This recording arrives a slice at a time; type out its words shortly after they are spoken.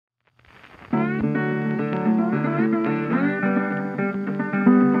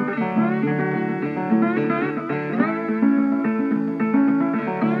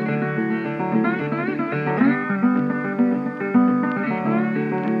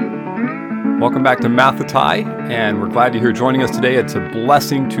Welcome back to Matthetai, and we're glad you're here joining us today. It's a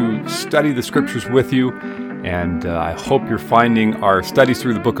blessing to study the scriptures with you, and I hope you're finding our studies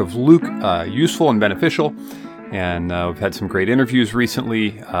through the book of Luke useful and beneficial. And we've had some great interviews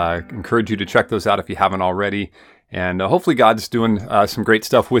recently. Encourage you to check those out if you haven't already. And hopefully God's doing some great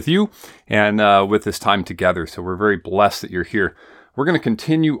stuff with you and with this time together. So we're very blessed that you're here. We're going to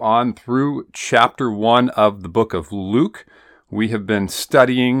continue on through chapter 1 of the book of Luke. We have been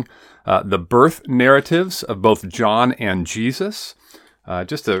studying the birth narratives of both John and Jesus.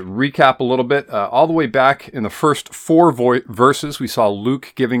 Just to recap a little bit, all the way back in the first four verses, we saw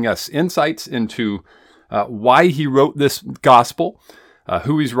Luke giving us insights into why he wrote this gospel,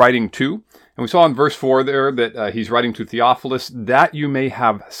 who he's writing to. And we saw in verse 4 there that he's writing to Theophilus, that you may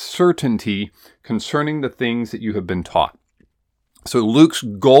have certainty concerning the things that you have been taught. So Luke's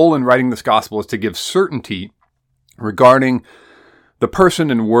goal in writing this gospel is to give certainty regarding the person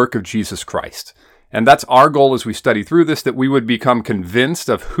and work of Jesus Christ. And that's our goal as we study through this, that we would become convinced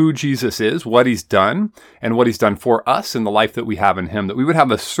of who Jesus is, what he's done, and what he's done for us in the life that we have in him, that we would have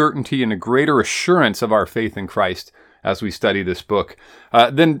a certainty and a greater assurance of our faith in Christ as we study this book.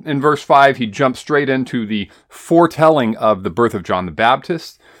 Then in verse 5, he jumps straight into the foretelling of the birth of John the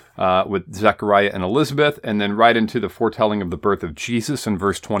Baptist with Zechariah and Elizabeth, and then right into the foretelling of the birth of Jesus in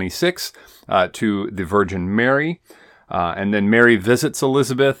verse 26 to the Virgin Mary. And then Mary visits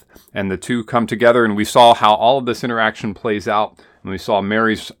Elizabeth, and the two come together, and we saw how all of this interaction plays out. And we saw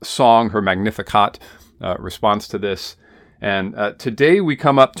Mary's song, her Magnificat, response to this. And today we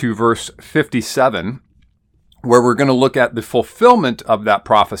come up to verse 57, where we're going to look at the fulfillment of that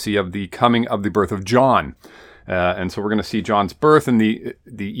prophecy of the coming of the birth of John. And so we're going to see John's birth and the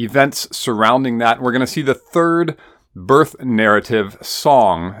events surrounding that. We're going to see the third birth narrative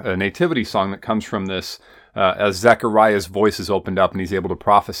song, a nativity song that comes from this, as Zechariah's voice is opened up and he's able to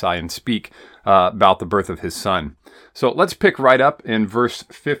prophesy and speak about the birth of his son. So let's pick right up in verse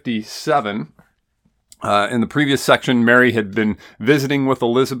 57. In the previous section, Mary had been visiting with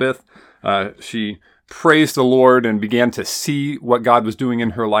Elizabeth. She praised the Lord and began to see what God was doing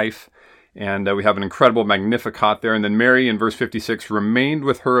in her life. And we have an incredible Magnificat there. And then Mary, in verse 56, remained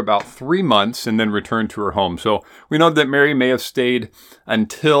with her about 3 months and then returned to her home. So we know that Mary may have stayed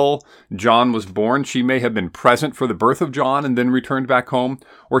until John was born. She may have been present for the birth of John and then returned back home.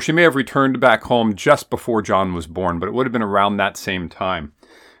 Or she may have returned back home just before John was born, but it would have been around that same time.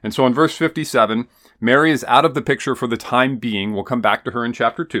 And so in verse 57, Mary is out of the picture for the time being. We'll come back to her in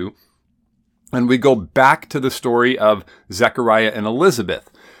chapter 2. And we go back to the story of Zechariah and Elizabeth.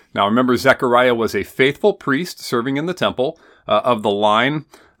 Now, remember, Zechariah was a faithful priest serving in the temple of the line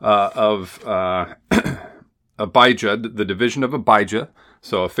of Abijah, the division of Abijah.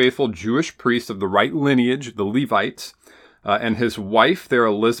 So a faithful Jewish priest of the right lineage, the Levites. And his wife there,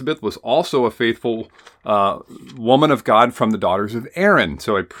 Elizabeth, was also a faithful woman of God from the daughters of Aaron.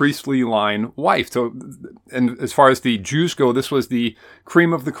 So a priestly line wife. So, and as far as the Jews go, this was the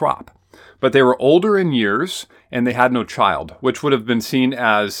cream of the crop. But they were older in years, and they had no child, which would have been seen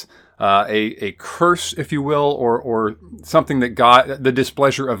as a curse, if you will, or something that God, the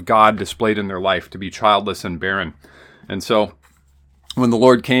displeasure of God displayed in their life, to be childless and barren. And so when the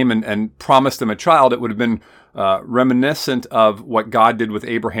Lord came and promised them a child, it would have been reminiscent of what God did with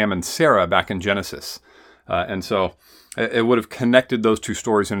Abraham and Sarah back in Genesis. And so it would have connected those two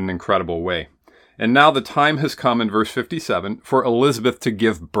stories in an incredible way. And now the time has come in verse 57 for Elizabeth to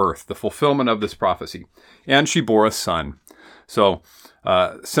give birth, the fulfillment of this prophecy. And she bore a son. So,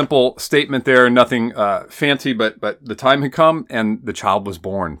 simple statement there, nothing fancy, but the time had come and the child was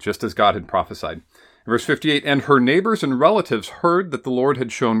born, just as God had prophesied. Verse 58, and her neighbors and relatives heard that the Lord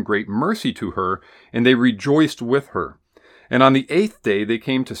had shown great mercy to her, and they rejoiced with her. And on the 8th day they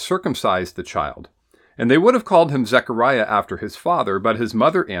came to circumcise the child. And they would have called him Zechariah after his father, but his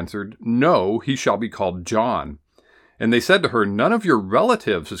mother answered, no, he shall be called John. And they said to her, none of your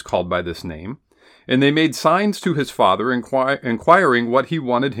relatives is called by this name. And they made signs to his father, inquiring what he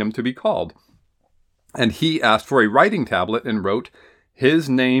wanted him to be called. And he asked for a writing tablet and wrote, his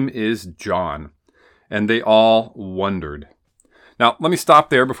name is John. And they all wondered. Now, let me stop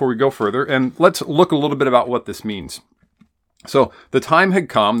there before we go further, and let's look a little bit about what this means. So the time had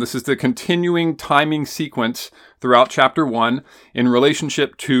come. This is the continuing timing sequence throughout chapter 1 in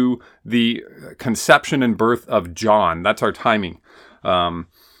relationship to the conception and birth of John. That's our timing. And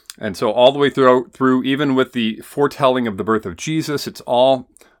so all the way through, even with the foretelling of the birth of Jesus, it's all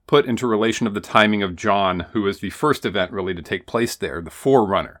put into relation of the timing of John, who is the first event really to take place there, the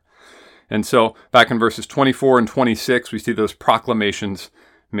forerunner. And so back in verses 24 and 26, we see those proclamations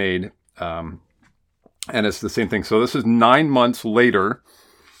made. And it's the same thing. So this is 9 months later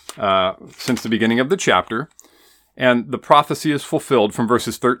since the beginning of the chapter. And the prophecy is fulfilled from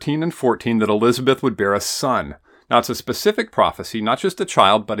verses 13 and 14 that Elizabeth would bear a son. Now, it's a specific prophecy, not just a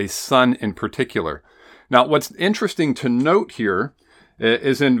child, but a son in particular. Now, what's interesting to note here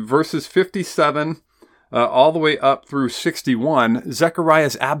is in verses 57 all the way up through 61, Zechariah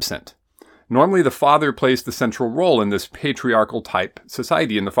is absent. Normally, the father plays the central role in this patriarchal type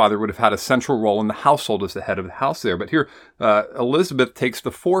society, and the father would have had a central role in the household as the head of the house there. But here, Elizabeth takes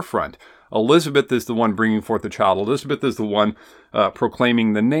the forefront. Elizabeth is the one bringing forth the child. Elizabeth is the one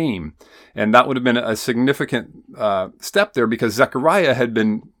proclaiming the name. And that would have been a significant step there because Zechariah had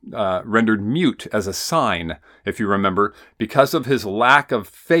been rendered mute as a sign, if you remember. Because of his lack of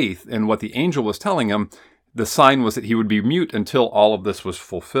faith in what the angel was telling him, the sign was that he would be mute until all of this was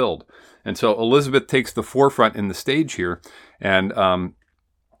fulfilled. And so Elizabeth takes the forefront in the stage here, and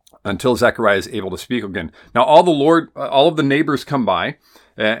until Zechariah is able to speak again. Now, all of the neighbors come by,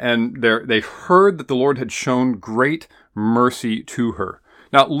 and they heard that the Lord had shown great mercy to her.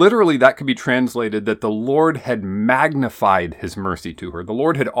 Now, literally, that could be translated that the Lord had magnified his mercy to her. The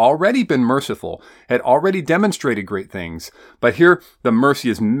Lord had already been merciful, had already demonstrated great things, but here the mercy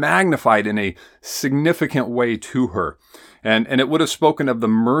is magnified in a significant way to her. And it would have spoken of the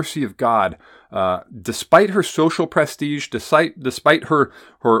mercy of God, despite her social prestige, despite her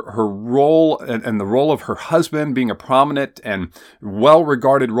role and the role of her husband being a prominent and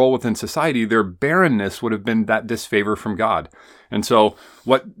well-regarded role within society. Their barrenness would have been that disfavor from God. And so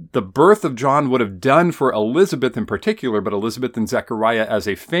what the birth of John would have done for Elizabeth in particular, but Elizabeth and Zechariah as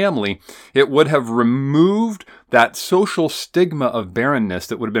a family, it would have removed that social stigma of barrenness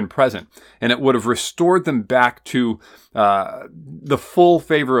that would have been present. And it would have restored them back to the full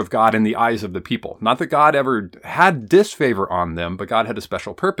favor of God in the eyes of the people. Not that God ever had disfavor on them, but God had a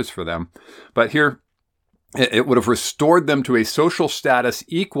special purpose for them. But here, it would have restored them to a social status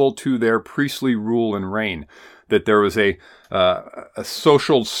equal to their priestly rule and reign. That there was a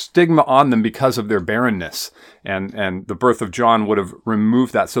social stigma on them because of their barrenness. And the birth of John would have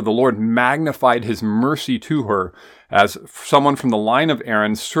removed that. So the Lord magnified his mercy to her as someone from the line of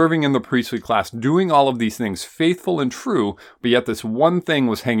Aaron, serving in the priestly class, doing all of these things, faithful and true, but yet this one thing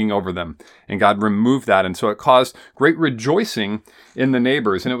was hanging over them. And God removed that. And so it caused great rejoicing in the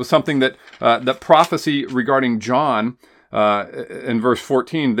neighbors. And it was something that that prophecy regarding John in verse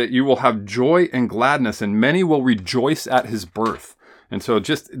 14, that you will have joy and gladness, and many will rejoice at his birth. And so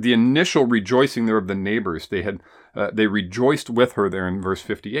just the initial rejoicing there of the neighbors, they rejoiced with her there in verse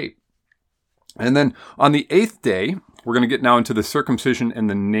 58. And then on the 8th day, we're going to get now into the circumcision and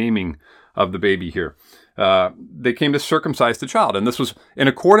the naming of the baby here. They came to circumcise the child, and this was in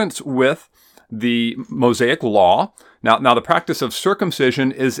accordance with the Mosaic law. Now the practice of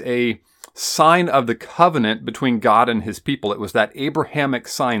circumcision is a sign of the covenant between God and his people. It was that Abrahamic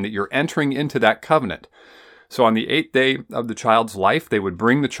sign that you're entering into that covenant. So on the 8th day of the child's life, they would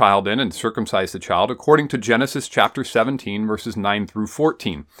bring the child in and circumcise the child according to Genesis chapter 17, verses 9 through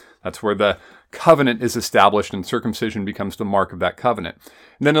 14. That's where the covenant is established and circumcision becomes the mark of that covenant.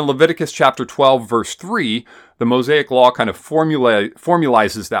 And then in Leviticus chapter 12, verse 3, the Mosaic law kind of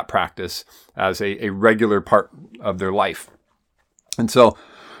formalizes that practice as a regular part of their life. And so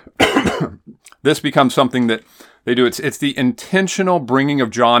this becomes something that they do. It's the intentional bringing of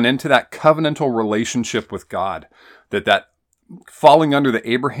John into that covenantal relationship with God, that falling under the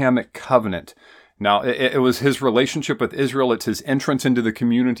Abrahamic covenant. Now, it was his relationship with Israel. It's his entrance into the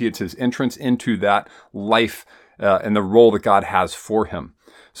community. It's his entrance into that life and the role that God has for him.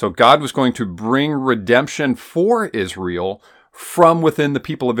 So God was going to bring redemption for Israel from within the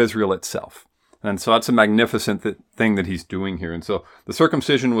people of Israel itself. And so that's a magnificent thing that he's doing here. And so the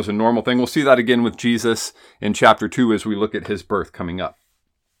circumcision was a normal thing. We'll see that again with Jesus in chapter 2 as we look at his birth coming up.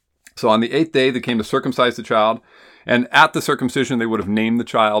 So on the 8th day, they came to circumcise the child. And at the circumcision, they would have named the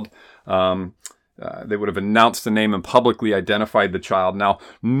child. They would have announced the name and publicly identified the child. Now,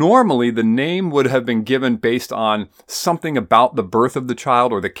 normally the name would have been given based on something about the birth of the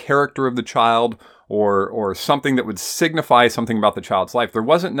child or the character of the child, or something that would signify something about the child's life. There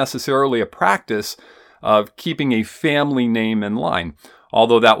wasn't necessarily a practice of keeping a family name in line.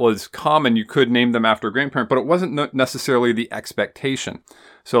 Although that was common, you could name them after a grandparent, but it wasn't necessarily the expectation.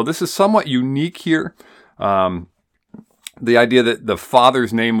 So this is somewhat unique here. The idea that the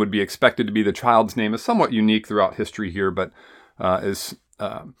father's name would be expected to be the child's name is somewhat unique throughout history here, but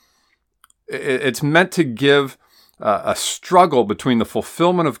it's meant to give a struggle between the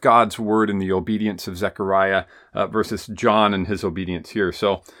fulfillment of God's word and the obedience of Zechariah versus John and his obedience here.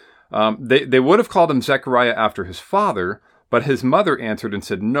 So they would have called him Zechariah after his father, But his mother answered and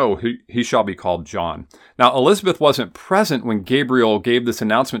said, no, he shall be called John. Now, Elizabeth wasn't present when Gabriel gave this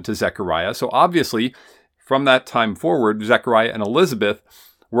announcement to Zechariah. So obviously, from that time forward, Zechariah and Elizabeth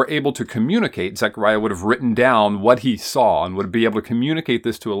were able to communicate. Zechariah would have written down what he saw and would be able to communicate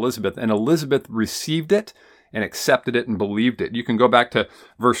this to Elizabeth. And Elizabeth received it and accepted it and believed it. You can go back to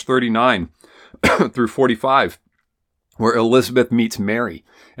verse 39 through 45, where Elizabeth meets Mary.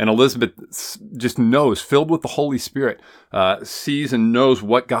 And Elizabeth just knows, filled with the Holy Spirit, sees and knows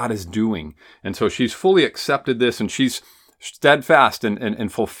what God is doing. And so she's fully accepted this, and she's steadfast in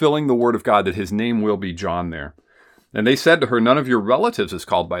fulfilling the word of God that his name will be John there. And they said to her, none of your relatives is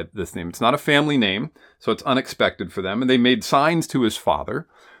called by this name. It's not a family name, so it's unexpected for them. And they made signs to his father.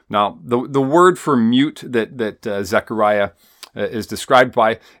 Now, the word for mute that Zechariah is described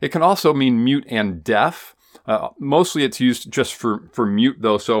by, it can also mean mute and deaf. Mostly it's used just for mute,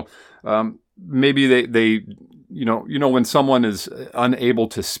 though. So maybe they when someone is unable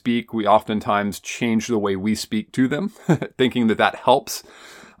to speak, we oftentimes change the way we speak to them, thinking that helps.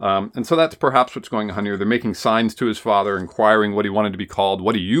 And so that's perhaps what's going on here. They're making signs to his father, inquiring what he wanted to be called.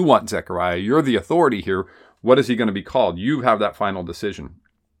 What do you want, Zechariah? You're the authority here. What is he going to be called? You have that final decision.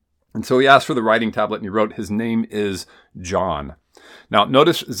 And so he asked for the writing tablet, and he wrote, his name is John. Now,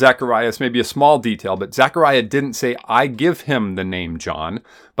 notice Zechariah, this may be a small detail, but Zechariah didn't say, I give him the name John,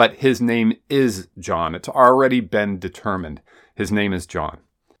 but his name is John. It's already been determined. His name is John.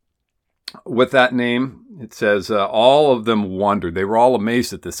 With that name, it says, all of them wondered. They were all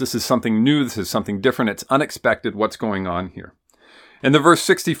amazed at this. This is something new. This is something different. It's unexpected. What's going on here? In the verse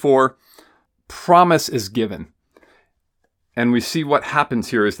 64, promise is given. And we see what happens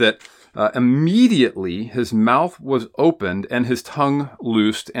here is that immediately his mouth was opened and his tongue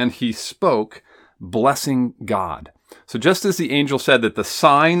loosed, and he spoke, blessing God. So just as the angel said that the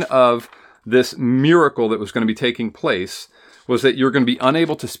sign of this miracle that was going to be taking place was that you're going to be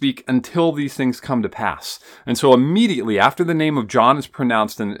unable to speak until these things come to pass. And so immediately after the name of John is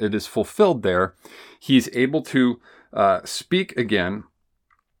pronounced and it is fulfilled there, he's able to speak again.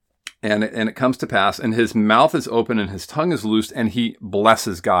 And it comes to pass, and his mouth is open and his tongue is loosed, and he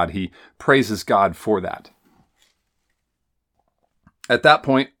blesses God. He praises God for that. At that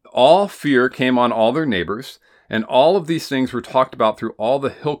point, all fear came on all their neighbors, and all of these things were talked about through all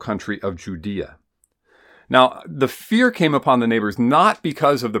the hill country of Judea. Now, the fear came upon the neighbors not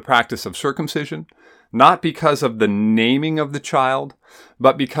because of the practice of circumcision, not because of the naming of the child,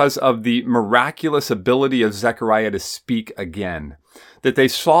 but because of the miraculous ability of Zechariah to speak again. That they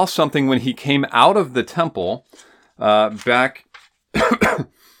saw something when he came out of the temple, back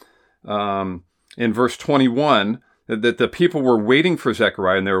in verse 21, that the people were waiting for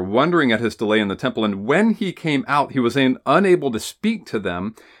Zechariah and they were wondering at his delay in the temple. And when he came out, he was unable to speak to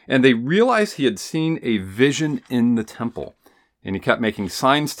them, and they realized he had seen a vision in the temple. And he kept making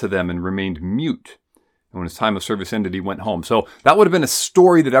signs to them and remained mute. And when his time of service ended, he went home. So that would have been a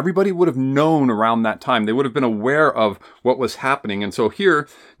story that everybody would have known around that time. They would have been aware of what was happening. And so here,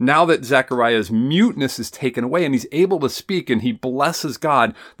 now that Zechariah's muteness is taken away and he's able to speak and he blesses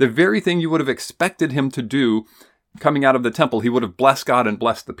God, the very thing you would have expected him to do coming out of the temple, he would have blessed God and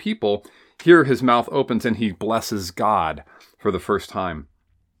blessed the people. Here his mouth opens and he blesses God for the first time.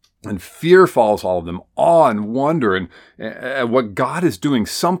 And fear follows all of them, awe and wonder and what God is doing.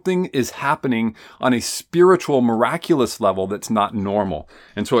 Something is happening on a spiritual, miraculous level that's not normal.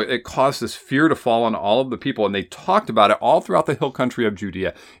 And so it caused this fear to fall on all of the people. And they talked about it all throughout the hill country of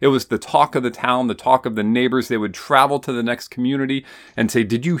Judea. It was the talk of the town, the talk of the neighbors. They would travel to the next community and say,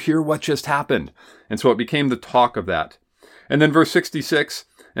 did you hear what just happened? And so it became the talk of that. And then verse 66,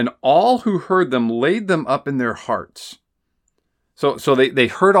 and all who heard them laid them up in their hearts. So they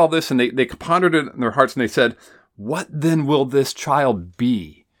heard all this and they pondered it in their hearts and they said, what then will this child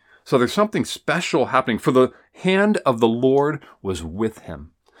be? So there's something special happening, for the hand of the Lord was with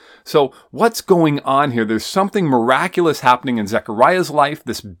him. So what's going on here? There's something miraculous happening in Zechariah's life.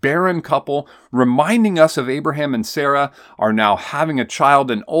 This barren couple, reminding us of Abraham and Sarah, are now having a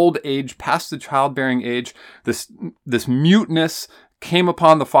child in old age, past the childbearing age. This muteness came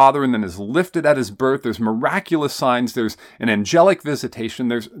upon the father and then is lifted at his birth. There's miraculous signs. There's an angelic visitation.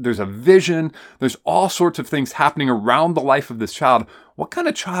 There's a vision. There's all sorts of things happening around the life of this child. What kind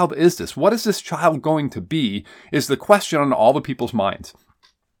of child is this? What is this child going to be? Is the question on all the people's minds.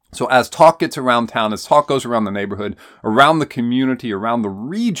 So as talk gets around town, as talk goes around the neighborhood, around the community, around the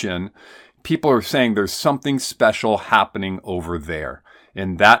region, people are saying there's something special happening over there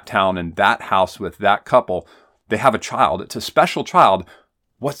in that town, in that house with that couple. They have a child. It's a special child.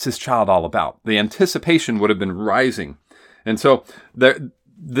 What's this child all about? The anticipation would have been rising. And so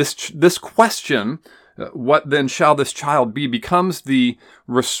this question what then shall this child be, becomes the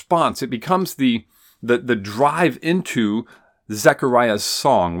response. It becomes the drive into Zechariah's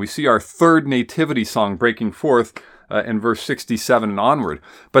song. We see our third nativity song breaking forth in verse 67 and onward.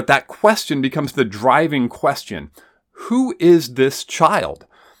 But that question becomes the driving question. Who is this child?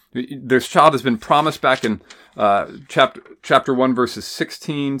 This child has been promised back in chapter 1, verses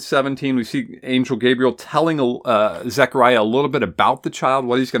 16, 17. We see Angel Gabriel telling Zechariah a little bit about the child,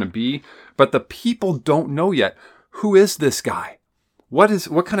 what he's going to be. But the people don't know yet. Who is this guy? What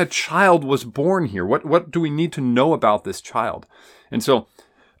kind of child was born here? What do we need to know about this child? And so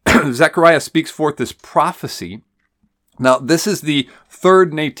Zechariah speaks forth this prophecy. Now, this is the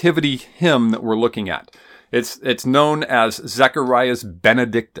third nativity hymn that we're looking at. It's known as Zechariah's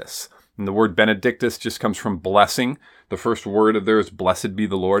Benedictus. And the word Benedictus just comes from blessing. The first word of there is blessed be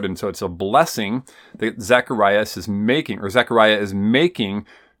the Lord. And so it's a blessing that Zechariah is making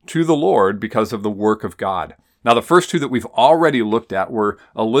to the Lord because of the work of God. Now, the first two that we've already looked at were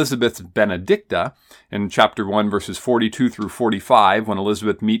Elizabeth's Benedicta in chapter 1, verses 42 through 45, when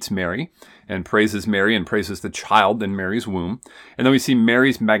Elizabeth meets Mary and praises Mary and praises the child in Mary's womb. And then we see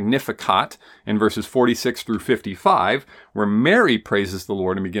Mary's Magnificat in verses 46 through 55, where Mary praises the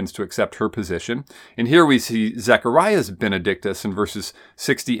Lord and begins to accept her position. And here we see Zechariah's Benedictus in verses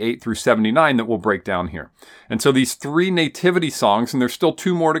 68 through 79 that we'll break down here. And so these three nativity songs, and there's still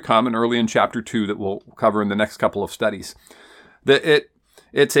two more to come and early in chapter 2 that we'll cover in the next couple of studies.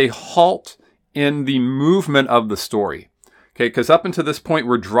 It's a halt in the movement of the story. Okay, because up until this point,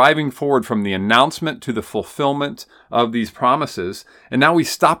 we're driving forward from the announcement to the fulfillment of these promises. And now we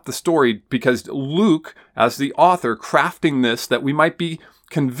stop the story because Luke, as the author, crafting this that we might be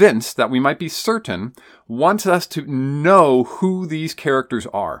convinced, that we might be certain, wants us to know who these characters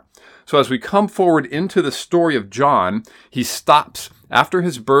are. So as we come forward into the story of John, he stops after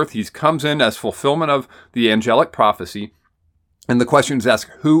his birth. He comes in as fulfillment of the angelic prophecy. And the question is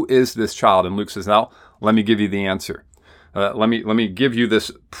asked, who is this child? And Luke says, now, let me give you the answer. Let me give you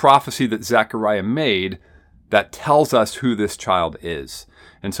this prophecy that Zechariah made that tells us who this child is.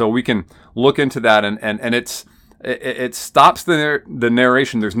 And so we can look into that, and it stops the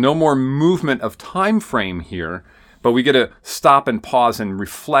narration. There's no more movement of time frame here, but we get to stop and pause and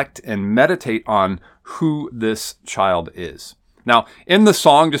reflect and meditate on who this child is. Now, in the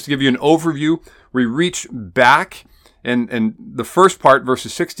song, just to give you an overview, we reach back. And the first part,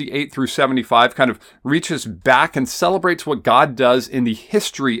 verses 68 through 75, kind of reaches back and celebrates what God does in the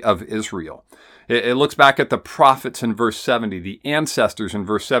history of Israel. It looks back at the prophets in verse 70, the ancestors in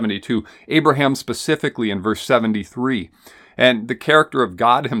verse 72, Abraham specifically in verse 73, and the character of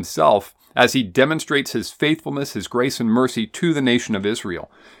God himself as he demonstrates his faithfulness, his grace and mercy to the nation of Israel.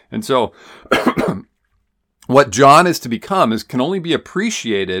 And so what John is to become can only be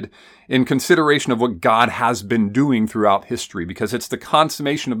appreciated in consideration of what God has been doing throughout history, because it's the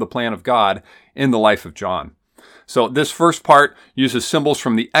consummation of the plan of God in the life of John. So this first part uses symbols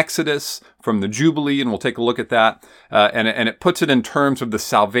from the Exodus, from the Jubilee, and we'll take a look at that. And it puts it in terms of the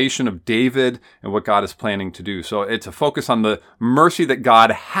salvation of David and what God is planning to do. So it's a focus on the mercy that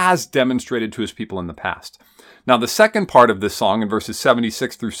God has demonstrated to his people in the past. Now, the second part of this song, in verses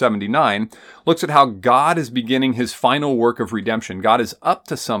 76 through 79, looks at how God is beginning his final work of redemption. God is up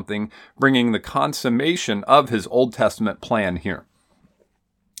to something, bringing the consummation of his Old Testament plan here.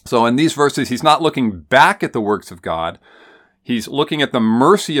 So in these verses, he's not looking back at the works of God. He's looking at the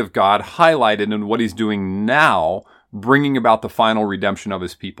mercy of God highlighted in what he's doing now, bringing about the final redemption of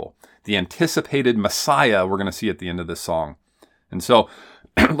his people. The anticipated Messiah we're going to see at the end of this song. And so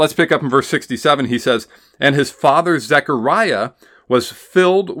let's pick up in verse 67. He says, "And his father Zechariah was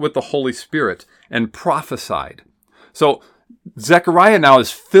filled with the Holy Spirit and prophesied." So Zechariah now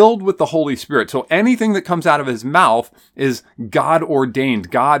is filled with the Holy Spirit. So anything that comes out of his mouth is God ordained,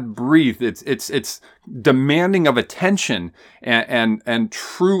 God breathed. It's demanding of attention and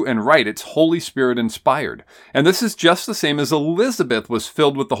true and right. It's Holy Spirit inspired. And this is just the same as Elizabeth was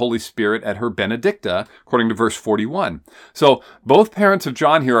filled with the Holy Spirit at her Benedicta, according to verse 41. So both parents of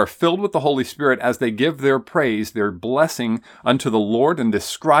John here are filled with the Holy Spirit as they give their praise, their blessing unto the Lord and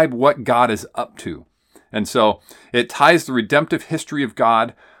describe what God is up to. And so it ties the redemptive history of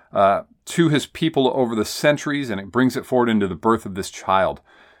God to his people over the centuries, and it brings it forward into the birth of this child.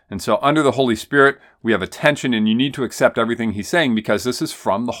 And so under the Holy Spirit, we have attention, and you need to accept everything he's saying because this is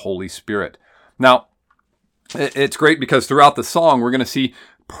from the Holy Spirit. Now, it's great because throughout the song, we're going to see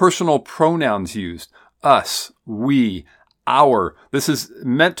personal pronouns used. Us, we, our. This is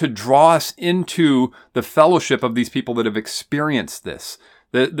meant to draw us into the fellowship of these people that have experienced this.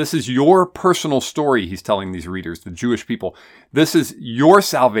 This is your personal story, he's telling these readers, the Jewish people. This is your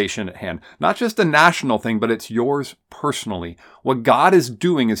salvation at hand. Not just a national thing, but it's yours personally. What God is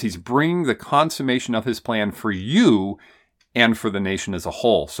doing is he's bringing the consummation of his plan for you and for the nation as a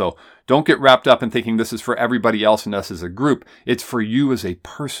whole. So don't get wrapped up in thinking this is for everybody else and us as a group. It's for you as a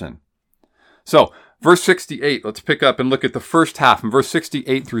person. So verse 68, let's pick up and look at the first half in verse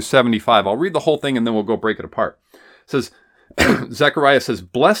 68 through 75. I'll read the whole thing and then we'll go break it apart. It says, Zechariah says,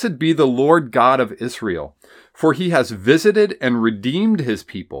 "Blessed be the Lord God of Israel, for he has visited and redeemed his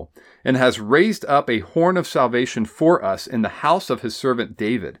people, and has raised up a horn of salvation for us in the house of his servant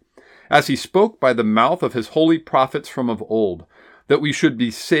David, as he spoke by the mouth of his holy prophets from of old, that we should be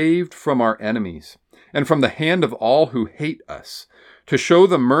saved from our enemies, and from the hand of all who hate us, to show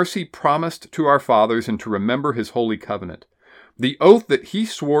the mercy promised to our fathers, and to remember his holy covenant, the oath that he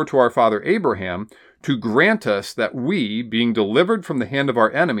swore to our father Abraham, to grant us that we, being delivered from the hand of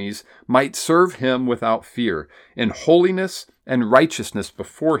our enemies, might serve him without fear, in holiness and righteousness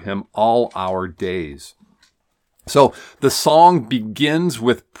before him all our days." So the song begins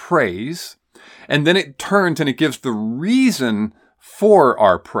with praise, and then it turns and it gives the reason for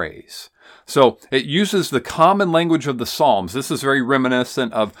our praise. So it uses the common language of the Psalms. This is very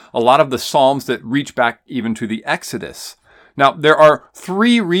reminiscent of a lot of the Psalms that reach back even to the Exodus. Now, there are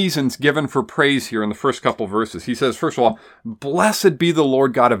three reasons given for praise here in the first couple verses. He says, first of all, "Blessed be the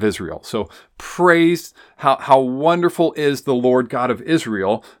Lord God of Israel." So praise, how wonderful is the Lord God of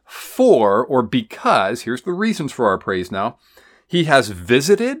Israel for, or because, here's the reasons for our praise now, he has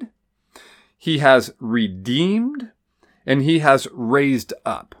visited, he has redeemed, and he has raised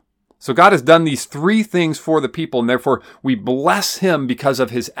up. So God has done these three things for the people, and therefore we bless him because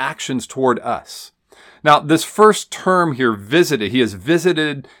of his actions toward us. Now, this first term here, visited, he has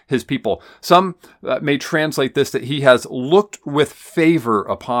visited his people. Some may translate this that he has looked with favor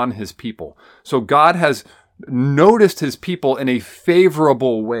upon his people. So God has noticed his people in a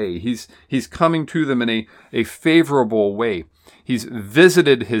favorable way. He's coming to them in a favorable way. He's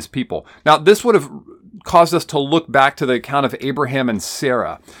visited his people. Now, this would have caused us to look back to the account of Abraham and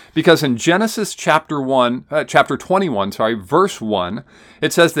Sarah, because in Genesis chapter 21, verse 1,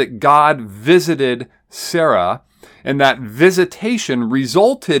 it says that God visited Sarah, and that visitation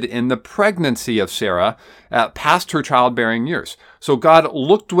resulted in the pregnancy of Sarah past her childbearing years. So God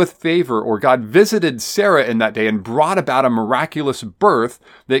looked with favor, or God visited Sarah in that day and brought about a miraculous birth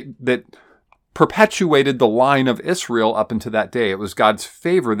that perpetuated the line of Israel up into that day. It was God's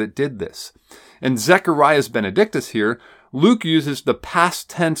favor that did this. In Zechariah's Benedictus here, Luke uses the past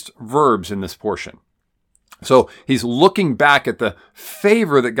tense verbs in this portion. So he's looking back at the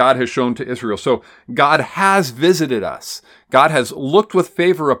favor that God has shown to Israel. So God has visited us. God has looked with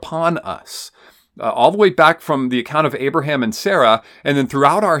favor upon us. All the way back from the account of Abraham and Sarah, and then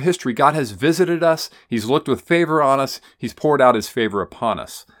throughout our history, God has visited us. He's looked with favor on us. He's poured out his favor upon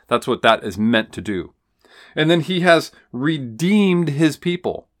us. That's what that is meant to do. And then he has redeemed his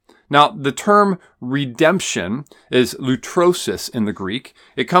people. Now, the term redemption is lutrosis in the Greek.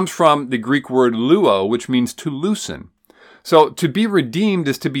 It comes from the Greek word luo, which means to loosen. So to be redeemed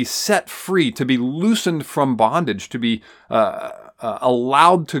is to be set free, to be loosened from bondage, to be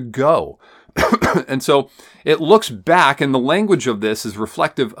allowed to go. And so it looks back, and the language of this is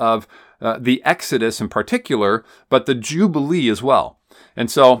reflective of the Exodus in particular, but the Jubilee as well.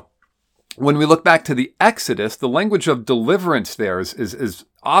 And so when we look back to the Exodus, the language of deliverance there is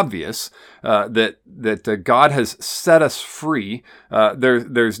obvious, that God has set us free.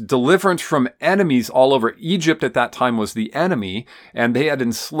 There's deliverance from enemies all over. Egypt at that time was the enemy, and they had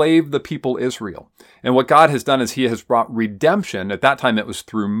enslaved the people Israel. And what God has done is he has brought redemption. At that time, it was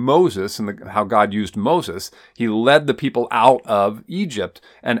through Moses and how God used Moses. He led the people out of Egypt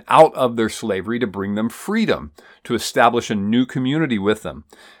and out of their slavery to bring them freedom, to establish a new community with them.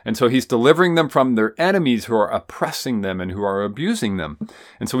 And so he's delivering them from their enemies who are oppressing them and who are abusing them.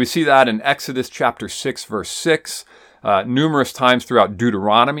 And so we see that in Exodus chapter 6, verse 6, numerous times throughout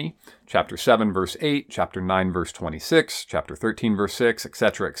Deuteronomy, chapter 7, verse 8, chapter 9, verse 26, chapter 13, verse 6,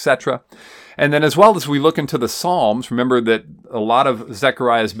 etc., etc. And then as well as we look into the Psalms, remember that a lot of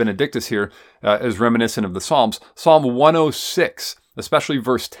Zechariah's Benedictus here is reminiscent of the Psalms. Psalm 106, especially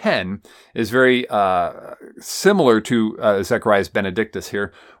verse 10, is very similar to Zechariah's Benedictus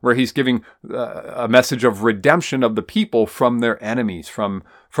here, where he's giving a message of redemption of the people from their enemies, from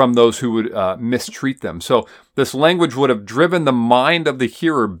those who would mistreat them. So this language would have driven the mind of the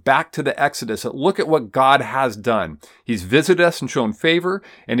hearer back to the Exodus. Look at what God has done. He's visited us and shown favor,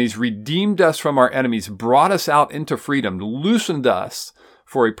 and he's redeemed us from our enemies, brought us out into freedom, loosened us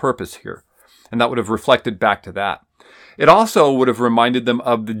for a purpose here. And that would have reflected back to that. It also would have reminded them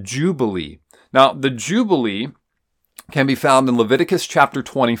of the Jubilee. Now, the Jubilee can be found in Leviticus chapter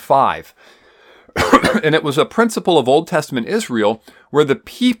 25. And it was a principle of Old Testament Israel where the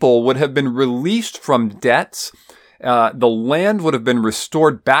people would have been released from debts. The land would have been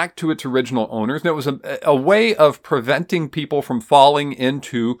restored back to its original owners. And it was a way of preventing people from falling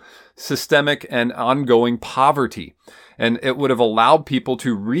into systemic and ongoing poverty. And it would have allowed people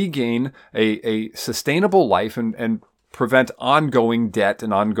to regain a sustainable life and prevent ongoing debt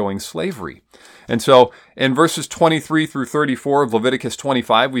and ongoing slavery. And so in verses 23 through 34 of Leviticus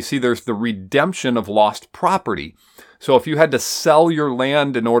 25, we see there's the redemption of lost property. So if you had to sell your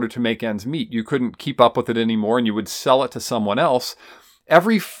land in order to make ends meet, you couldn't keep up with it anymore and you would sell it to someone else.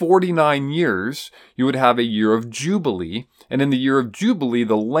 Every 49 years, you would have a year of Jubilee. And in the year of Jubilee,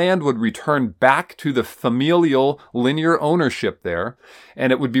 the land would return back to the familial linear ownership there,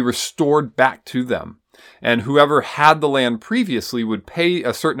 and it would be restored back to them. And whoever had the land previously would pay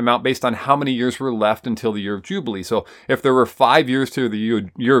a certain amount based on how many years were left until the year of Jubilee. So if there were 5 years to the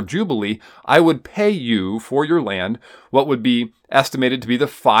year of Jubilee, I would pay you for your land what would be estimated to be the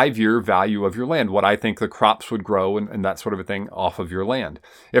 5-year value of your land, what I think the crops would grow and that sort of a thing off of your land.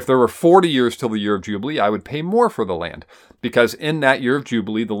 If there were 40 years till the year of Jubilee, I would pay more for the land, because in that year of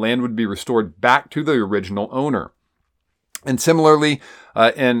Jubilee, the land would be restored back to the original owner. And similarly,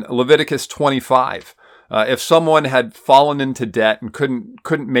 in Leviticus 25, if someone had fallen into debt and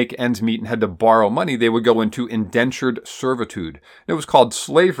couldn't make ends meet and had to borrow money, they would go into indentured servitude. It was called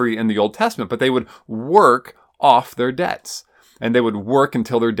slavery in the Old Testament, but they would work off their debts. And they would work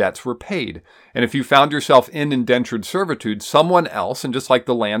until their debts were paid. And if you found yourself in indentured servitude, someone else, and just like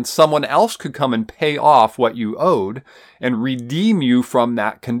the land, someone else could come and pay off what you owed and redeem you from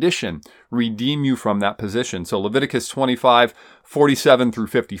that condition, redeem you from that position. So Leviticus 25, 47 through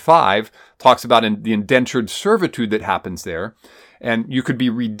 55 talks about the indentured servitude that happens there. And you could be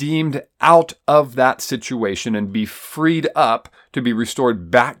redeemed out of that situation and be freed up to be restored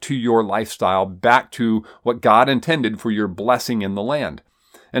back to your lifestyle, back to what God intended for your blessing in the land.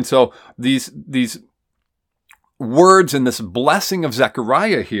 And so these words in this blessing of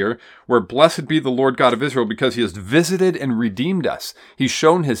Zechariah here, where blessed be the Lord God of Israel because he has visited and redeemed us. He's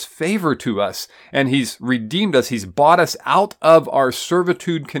shown his favor to us and he's redeemed us. He's bought us out of our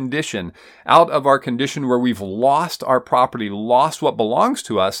servitude condition, out of our condition where we've lost our property, lost what belongs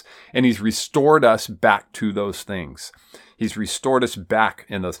to us, and he's restored us back to those things. He's restored us back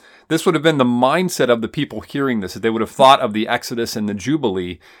in those. This would have been the mindset of the people hearing this. They would have thought of the Exodus and the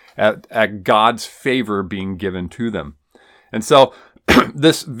Jubilee at God's favor being given to them. And so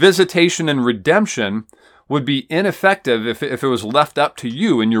this visitation and redemption would be ineffective if it was left up to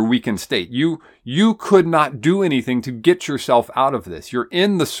you in your weakened state. You could not do anything to get yourself out of this. You're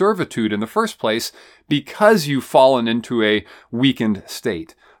in the servitude in the first place because you've fallen into a weakened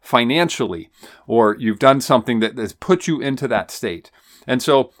state financially, or you've done something that has put you into that state. And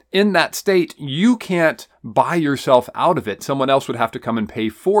so in that state, you can't buy yourself out of it. Someone else would have to come and pay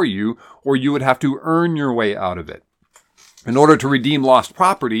for you, or you would have to earn your way out of it. In order to redeem lost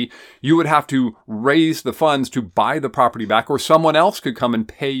property, you would have to raise the funds to buy the property back, or someone else could come and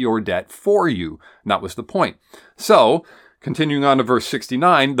pay your debt for you. And that was the point. So, continuing on to verse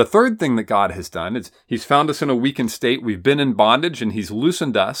 69, the third thing that God has done is he's found us in a weakened state. We've been in bondage and he's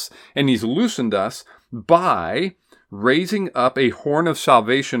loosened us. And he's loosened us by raising up a horn of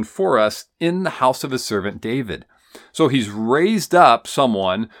salvation for us in the house of his servant David. So he's raised up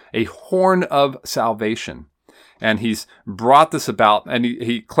someone, a horn of salvation. And he's brought this about, and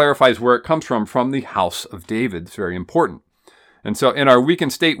he clarifies where it comes from the house of David. It's very important. And so in our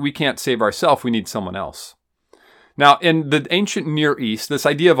weakened state, we can't save ourselves. We need someone else. Now, in the ancient Near East, this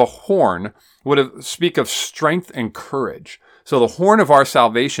idea of a horn would speak of strength and courage. So the horn of our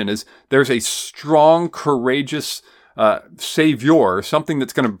salvation is there's a strong, courageous Savior, something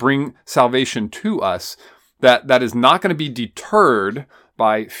that's going to bring salvation to us that is not going to be deterred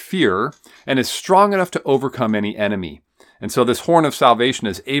by fear and is strong enough to overcome any enemy. And so this horn of salvation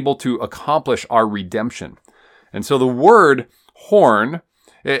is able to accomplish our redemption. And so the word horn,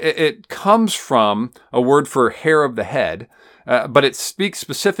 it comes from a word for hair of the head, but it speaks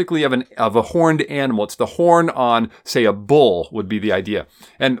specifically of a horned animal. It's the horn on, say, a bull would be the idea.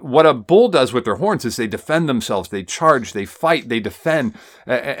 And what a bull does with their horns is they defend themselves, they charge, they fight, they defend,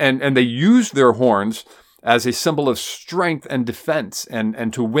 and they use their horns as a symbol of strength and defense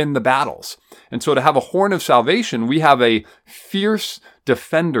and to win the battles. And so to have a horn of salvation, we have a fierce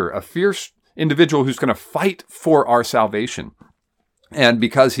defender, a fierce individual who's going to fight for our salvation. And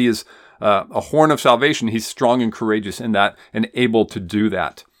because he is a horn of salvation, he's strong and courageous in that and able to do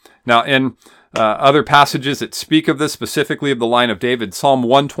that. Now, in other passages that speak of this, specifically of the line of David. Psalm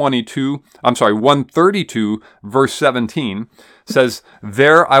 132, verse 17 says,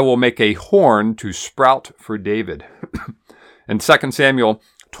 "There I will make a horn to sprout for David." And 2 Samuel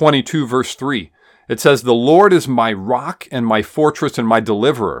 22, verse 3, it says, "The Lord is my rock and my fortress and my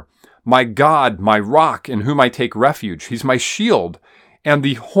deliverer, my God, my rock in whom I take refuge. He's my shield and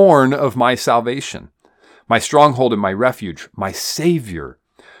the horn of my salvation, my stronghold and my refuge, my Savior."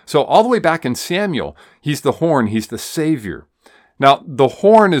 So all the way back in Samuel, he's the horn, he's the Savior. Now, the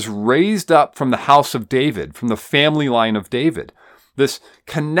horn is raised up from the house of David, from the family line of David. This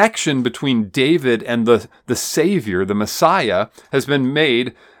connection between David and the Savior, the Messiah, has been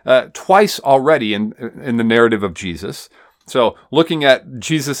made twice already in the narrative of Jesus. So looking at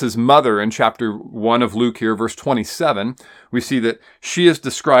Jesus' mother in chapter 1 of Luke here, verse 27, we see that she is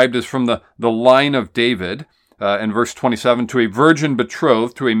described as from the line of David, in verse 27, to a virgin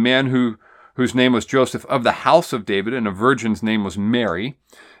betrothed to a man whose name was Joseph, of the house of David, and a virgin's name was Mary.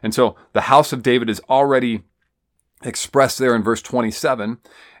 And so the house of David is already expressed there in verse 27.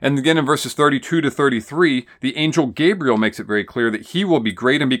 And again in verses 32 to 33, the angel Gabriel makes it very clear that he will be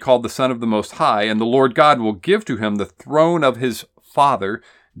great and be called the Son of the Most High, and the Lord God will give to him the throne of his father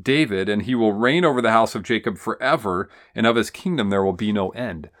David, and he will reign over the house of Jacob forever, and of his kingdom there will be no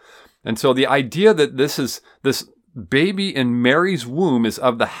end. And so the idea that this baby in Mary's womb is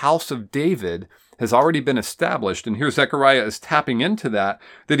of the house of David has already been established. And here Zechariah is tapping into that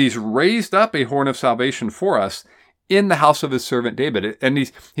he's raised up a horn of salvation for us in the house of his servant David. And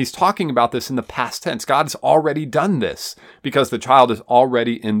he's talking about this in the past tense. God has already done this because the child is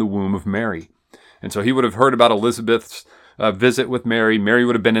already in the womb of Mary. And so he would have heard about Elizabeth's visit with Mary. Mary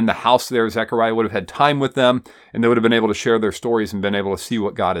would have been in the house there. Zechariah would have had time with them, and they would have been able to share their stories and been able to see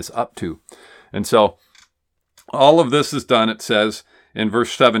what God is up to. And so all of this is done, it says in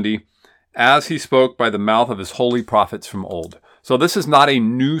verse 70, as he spoke by the mouth of his holy prophets from old. So this is not a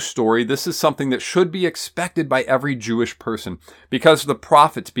new story. This is something that should be expected by every Jewish person, because the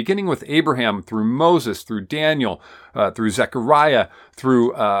prophets, beginning with Abraham, through Moses, through Daniel, through Zechariah,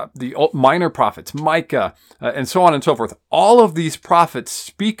 through the minor prophets, Micah, and so on and so forth, all of these prophets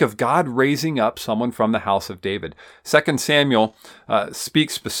speak of God raising up someone from the house of David. 2 Samuel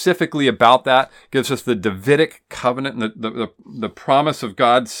speaks specifically about that, gives us the Davidic covenant and the promise of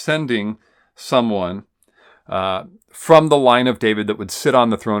God sending someone from the line of David that would sit on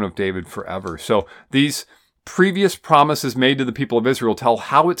the throne of David forever. So these previous promises made to the people of Israel tell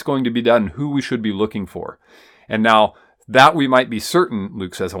how it's going to be done, who we should be looking for. And now that we might be certain,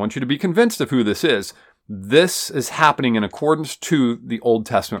 Luke says, I want you to be convinced of who this is. This is happening in accordance to the Old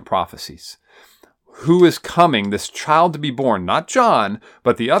Testament prophecies. Who is coming, this child to be born, not John,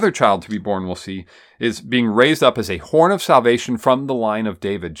 but the other child to be born, we'll see, is being raised up as a horn of salvation from the line of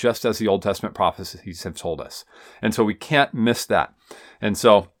David, just as the Old Testament prophecies have told us. And so we can't miss that. And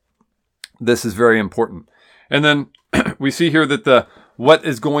so this is very important. And then we see here that what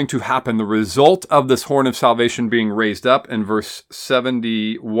is going to happen, the result of this horn of salvation being raised up in verse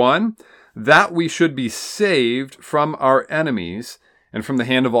 71, that we should be saved from our enemies and from the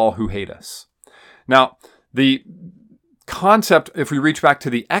hand of all who hate us. Now, the concept, if we reach back to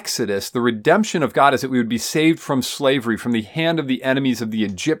the Exodus, the redemption of God is that we would be saved from slavery, from the hand of the enemies of the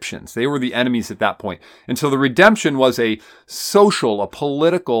Egyptians. They were the enemies at that point. And so the redemption was a social, a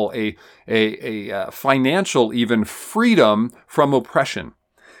political, a financial even freedom from oppression.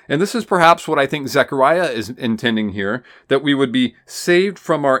 And this is perhaps what I think Zechariah is intending here, that we would be saved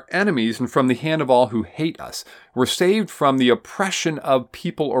from our enemies and from the hand of all who hate us. We're saved from the oppression of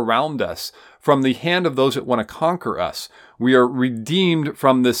people around us, from the hand of those that want to conquer us. We are redeemed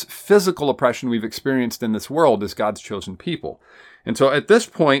from this physical oppression we've experienced in this world as God's chosen people. And so at this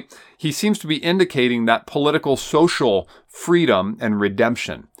point, he seems to be indicating that political, social freedom and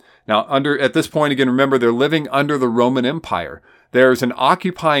redemption. Now, at this point, again, remember, they're living under the Roman Empire. There's an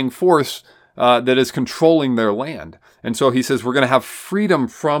occupying force that is controlling their land. And so he says, we're going to have freedom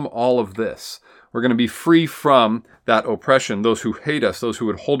from all of this. We're going to be free from that oppression, those who hate us, those who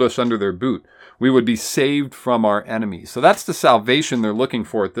would hold us under their boot. We would be saved from our enemies. So that's the salvation they're looking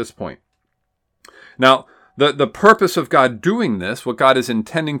for at this point. Now, the purpose of God doing this, what God is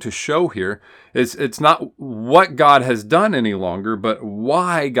intending to show here, is it's not what God has done any longer, but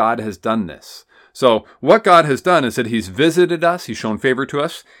why God has done this. So what God has done is that he's visited us, he's shown favor to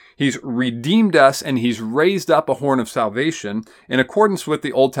us, he's redeemed us, and he's raised up a horn of salvation in accordance with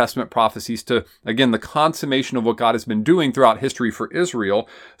the Old Testament prophecies to, again, the consummation of what God has been doing throughout history for Israel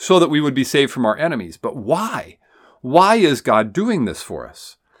so that we would be saved from our enemies. But why? Why is God doing this for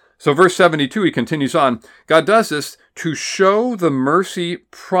us? So verse 72, he continues on. God does this to show the mercy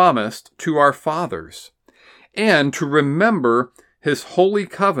promised to our fathers and to remember his holy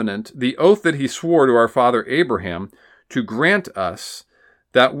covenant, the oath that he swore to our father Abraham, to grant us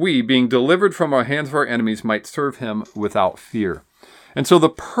that we, being delivered from our hands of our enemies, might serve him without fear. And so the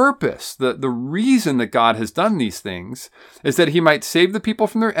purpose, the reason that God has done these things is that he might save the people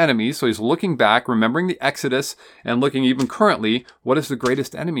from their enemies. So he's looking back, remembering the Exodus, and looking even currently, what is the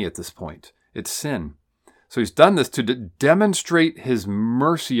greatest enemy at this point? It's sin. So he's done this to demonstrate his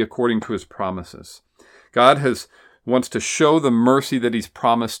mercy according to his promises. God wants to show the mercy that he's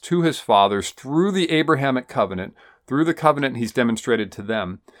promised to his fathers through the Abrahamic covenant, through the covenant he's demonstrated to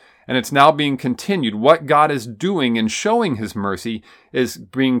them. And it's now being continued. What God is doing in showing his mercy is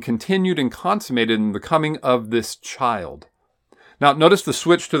being continued and consummated in the coming of this child. Now, notice the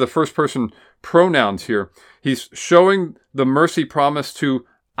switch to the first person pronouns here. He's showing the mercy promised to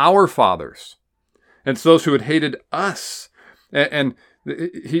our fathers. And it's those who had hated us. And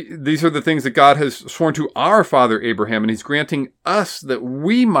these are the things that God has sworn to our father Abraham, and he's granting us that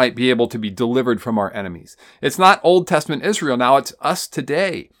we might be able to be delivered from our enemies. It's not Old Testament Israel now, it's us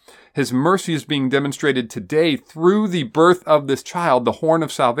today. His mercy is being demonstrated today through the birth of this child, the horn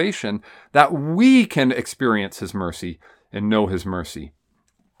of salvation, that we can experience his mercy and know his mercy.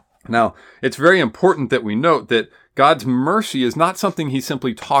 Now, it's very important that we note that God's mercy is not something he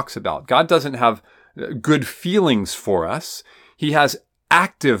simply talks about. God doesn't have good feelings for us. He has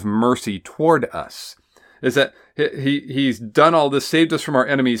active mercy toward us. Is that he's done all this, saved us from our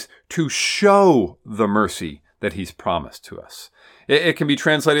enemies to show the mercy that he's promised to us. It can be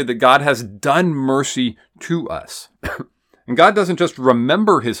translated that God has done mercy to us. And God doesn't just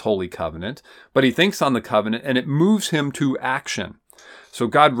remember his holy covenant, but he thinks on the covenant and it moves him to action. So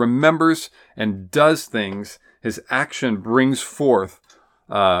God remembers and does things. His action brings forth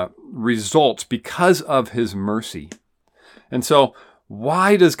results because of his mercy. And so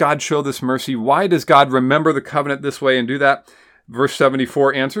why does God show this mercy? Why does God remember the covenant this way and do that? Verse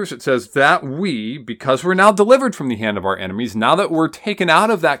 74 answers, it says that we, because we're now delivered from the hand of our enemies, now that we're taken out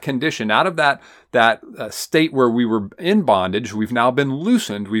of that condition, out of that state where we were in bondage, we've now been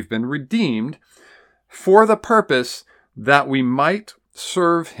loosened, we've been redeemed for the purpose that we might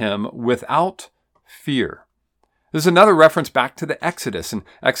serve him without fear. This is another reference back to the Exodus. In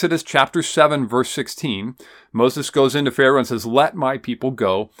Exodus chapter 7, verse 16, Moses goes into Pharaoh and says, "Let my people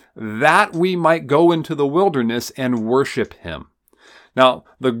go, that we might go into the wilderness and worship him." Now,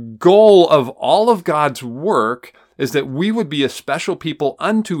 the goal of all of God's work is that we would be a special people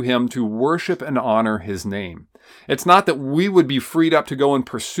unto him to worship and honor his name. It's not that we would be freed up to go and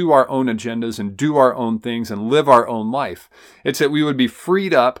pursue our own agendas and do our own things and live our own life. It's that we would be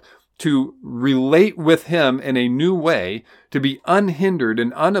freed up to relate with him in a new way, to be unhindered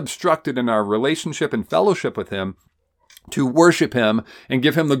and unobstructed in our relationship and fellowship with him, to worship him and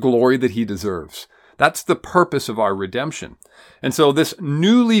give him the glory that he deserves. That's the purpose of our redemption. And so this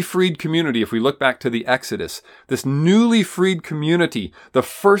newly freed community, if we look back to the Exodus, this newly freed community, the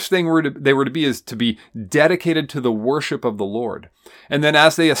first thing they were to be is to be dedicated to the worship of the Lord. And then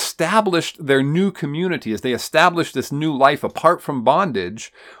as they established their new community, as they established this new life apart from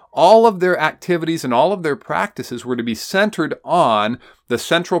bondage, all of their activities and all of their practices were to be centered on the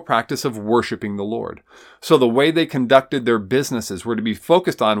central practice of worshiping the Lord. So the way they conducted their businesses were to be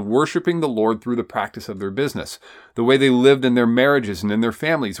focused on worshiping the Lord through the practice of their business. The way they lived in their marriages and in their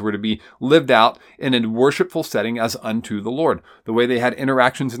families were to be lived out in a worshipful setting as unto the Lord. The way they had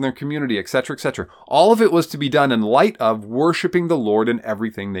interactions in their community, etc., etc. All of it was to be done in light of worshiping the Lord in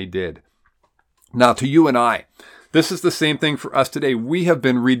everything they did. Now, to you and I, this is the same thing for us today. We have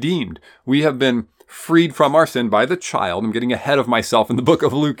been redeemed. We have been freed from our sin by the child. I'm getting ahead of myself in the book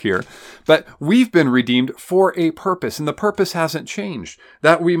of Luke here. But we've been redeemed for a purpose, and the purpose hasn't changed,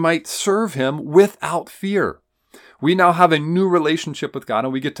 that we might serve him without fear. We now have a new relationship with God,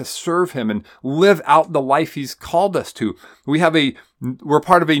 and we get to serve him and live out the life he's called us to. We're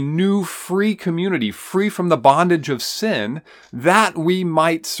part of a new free community, free from the bondage of sin, that we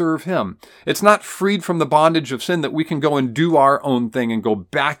might serve him. It's not freed from the bondage of sin that we can go and do our own thing and go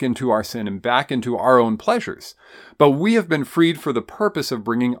back into our sin and back into our own pleasures. But we have been freed for the purpose of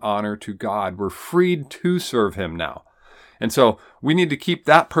bringing honor to God. We're freed to serve him now. And so we need to keep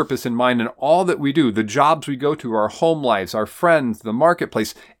that purpose in mind in all that we do, the jobs we go to, our home lives, our friends, the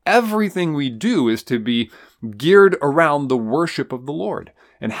marketplace. Everything we do is to be geared around the worship of the Lord.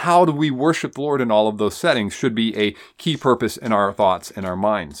 And how do we worship the Lord in all of those settings should be a key purpose in our thoughts and our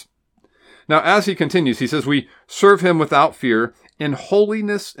minds. Now, as he continues, he says, we serve him without fear in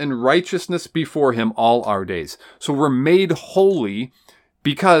holiness and righteousness before him all our days. So we're made holy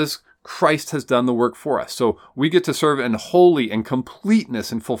because Christ has done the work for us. So we get to serve in holy and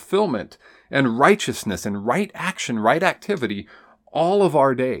completeness and fulfillment and righteousness and right action, right activity all of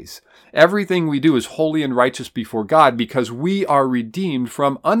our days. Everything we do is holy and righteous before God because we are redeemed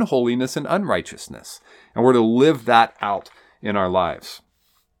from unholiness and unrighteousness. And we're to live that out in our lives.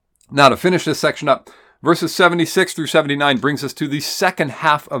 Now, to finish this section up, verses 76 through 79 brings us to the second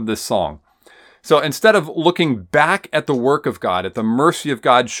half of this song. So instead of looking back at the work of God, at the mercy of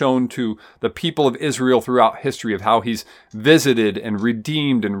God shown to the people of Israel throughout history, of how he's visited and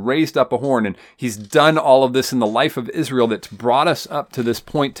redeemed and raised up a horn, and he's done all of this in the life of Israel that's brought us up to this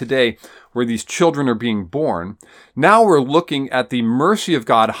point today where these children are being born. Now we're looking at the mercy of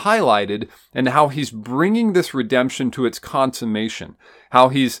God highlighted and how he's bringing this redemption to its consummation, how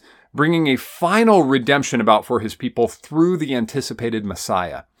he's bringing a final redemption about for his people through the anticipated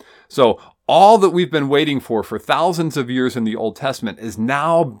Messiah. So all that we've been waiting for thousands of years in the Old Testament is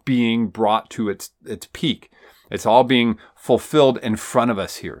now being brought to its peak. It's all being fulfilled in front of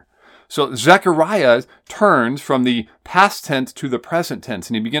us here. So Zechariah turns from the past tense to the present tense,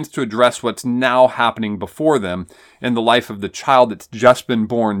 and he begins to address what's now happening before them in the life of the child that's just been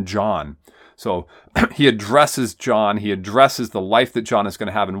born, John. So he addresses John, he addresses the life that John is going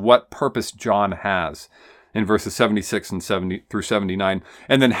to have and what purpose John has in verses 76 and 70 through 79,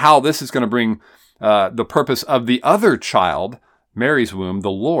 and then how this is going to bring the purpose of the other child, Mary's womb,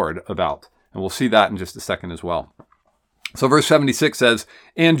 the Lord, about. And we'll see that in just a second as well. So verse 76 says,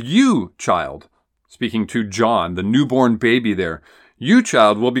 "And you, child," speaking to John, the newborn baby there, "you,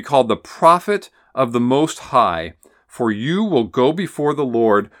 child, will be called the prophet of the Most High, for you will go before the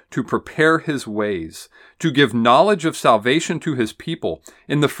Lord to prepare his ways, to give knowledge of salvation to his people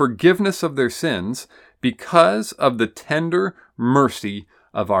in the forgiveness of their sins, because of the tender mercy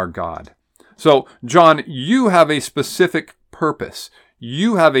of our God." So, John, you have a specific purpose.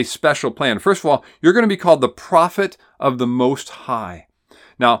 You have a special plan. First of all, you're going to be called the prophet of the Most High.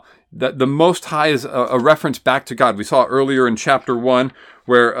 Now, the Most High is a reference back to God. We saw earlier in chapter 1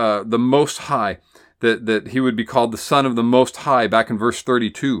 where the Most High, that he would be called the Son of the Most High, back in verse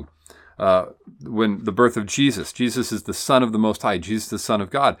 32. When the birth of Jesus. Jesus is the Son of the Most High. Jesus is the Son of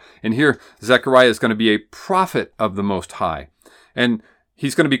God. And here, Zechariah is going to be a prophet of the Most High. And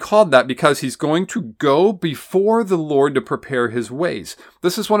he's going to be called that because he's going to go before the Lord to prepare his ways.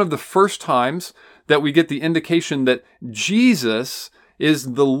 This is one of the first times that we get the indication that Jesus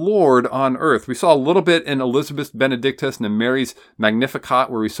is the Lord on earth. We saw a little bit in Elizabeth's Benedictus and in Mary's Magnificat,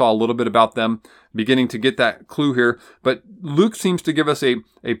 where we saw a little bit about them, beginning to get that clue here. But Luke seems to give us a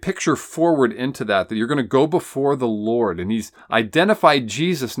picture forward into that you're going to go before the Lord. And he's identified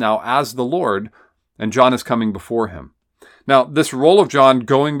Jesus now as the Lord, and John is coming before him. Now, this role of John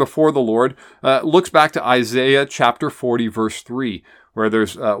going before the Lord looks back to Isaiah chapter 40, verse 3, where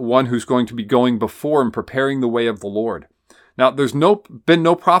there's one who's going to be going before and preparing the way of the Lord. Now, there's been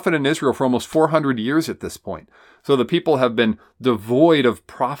no prophet in Israel for almost 400 years at this point. So the people have been devoid of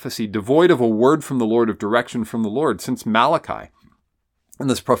prophecy, devoid of a word from the Lord, of direction from the Lord since Malachi. And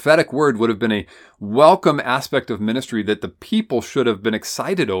this prophetic word would have been a welcome aspect of ministry that the people should have been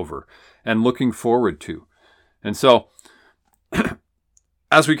excited over and looking forward to. And so,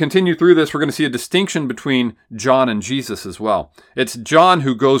 as we continue through this, we're going to see a distinction between John and Jesus as well. It's John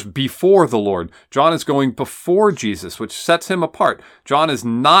who goes before the Lord. John is going before Jesus, which sets him apart. John is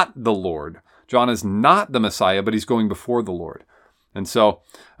not the Lord. John is not the Messiah, but he's going before the Lord. And so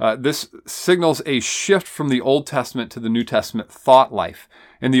this signals a shift from the Old Testament to the New Testament thought life.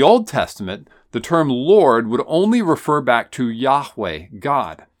 In the Old Testament, the term Lord would only refer back to Yahweh,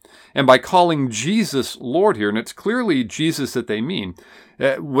 God. And by calling Jesus Lord here, and it's clearly Jesus that they mean,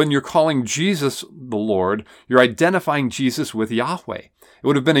 when you're calling Jesus the Lord, you're identifying Jesus with Yahweh. It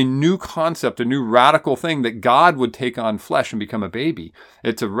would have been a new concept, a new radical thing that God would take on flesh and become a baby.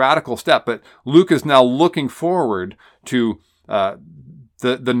 It's a radical step, but Luke is now looking forward to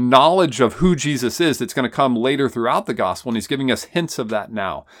the knowledge of who Jesus is that's going to come later throughout the gospel, and he's giving us hints of that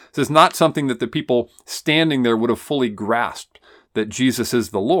now. This is not something that the people standing there would have fully grasped, that Jesus is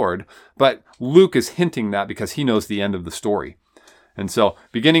the Lord, but Luke is hinting that because he knows the end of the story. And so,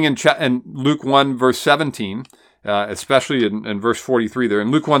 beginning in Luke 1, verse 17, especially in verse 43 there,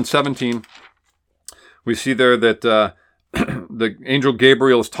 in Luke 1:17, we see there that the angel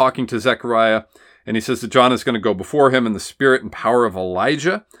Gabriel is talking to Zechariah, and he says that John is going to go before him in the spirit and power of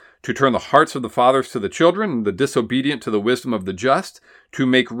Elijah, to turn the hearts of the fathers to the children, and the disobedient to the wisdom of the just, to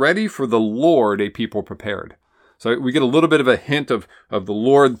make ready for the Lord a people prepared. So we get a little bit of a hint of the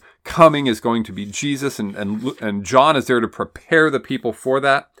Lord coming is going to be Jesus, and John is there to prepare the people for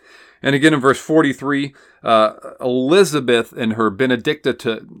that. And again in verse 43, Elizabeth and her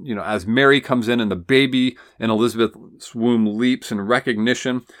Benedicta as Mary comes in and the baby in Elizabeth's womb leaps in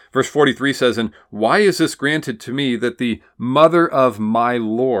recognition. Verse 43 says, "And why is this granted to me that the mother of my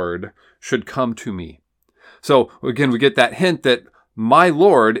Lord should come to me?" So again, we get that hint that my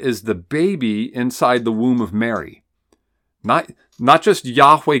Lord is the baby inside the womb of Mary. Not just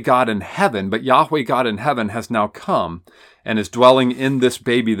Yahweh God in heaven, but Yahweh God in heaven has now come and is dwelling in this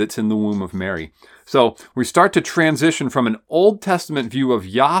baby that's in the womb of Mary. So we start to transition from an Old Testament view of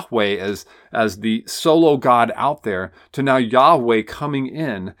Yahweh as the solo God out there to now Yahweh coming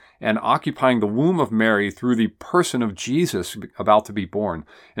in and occupying the womb of Mary through the person of Jesus about to be born.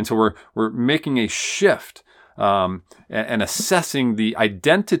 And so we're making a shift and assessing the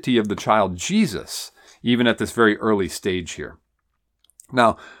identity of the child Jesus, even at this very early stage here.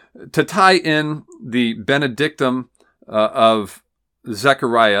 Now, to tie in the Benedictum of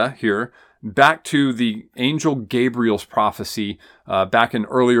Zechariah here back to the angel Gabriel's prophecy back in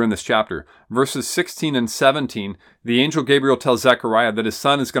earlier in this chapter, verses 16 and 17, the angel Gabriel tells Zechariah that his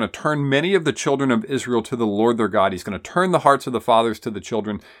son is going to turn many of the children of Israel to the Lord their God. He's going to turn the hearts of the fathers to the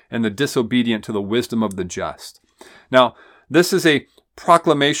children and the disobedient to the wisdom of the just. Now, this is a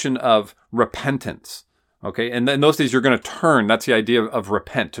proclamation of repentance. Okay, and in those days you're going to turn. That's the idea of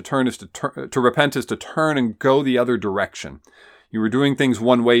repent. To repent is to turn and go the other direction. You were doing things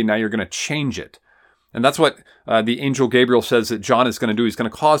one way, now you're going to change it. And that's what the angel Gabriel says that John is going to do. He's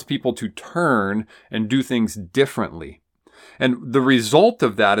going to cause people to turn and do things differently. And the result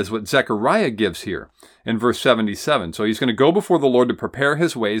of that is what Zechariah gives here in verse 77. So he's going to go before the Lord to prepare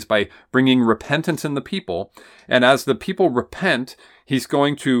his ways by bringing repentance in the people. And as the people repent, he's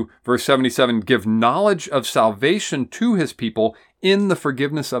going to, verse 77, give knowledge of salvation to his people in the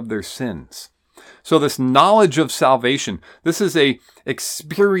forgiveness of their sins. So this knowledge of salvation, this is a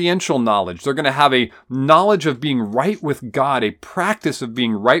experiential knowledge. They're going to have a knowledge of being right with God, a practice of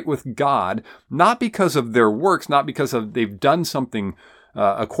being right with God, not because of their works, not because they've done something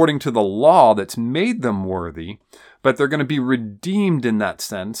according to the law that's made them worthy, but they're going to be redeemed in that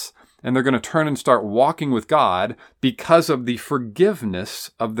sense, and they're going to turn and start walking with God because of the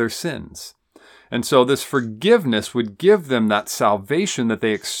forgiveness of their sins. And so this forgiveness would give them that salvation that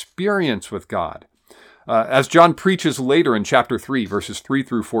they experience with God. As John preaches later in chapter 3, verses 3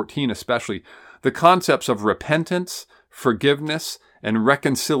 through 14 especially, the concepts of repentance, forgiveness, and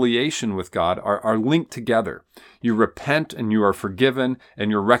reconciliation with God are linked together. You repent and you are forgiven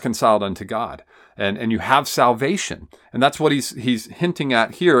and you're reconciled unto God. And you have salvation. And that's what he's hinting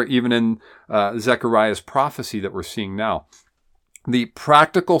at here, even in Zechariah's prophecy that we're seeing now. The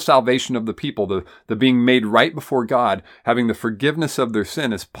practical salvation of the people, the being made right before God, having the forgiveness of their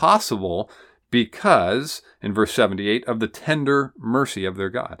sin is possible because, in verse 78, of the tender mercy of their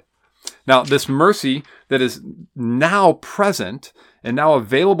God. Now, this mercy that is now present and now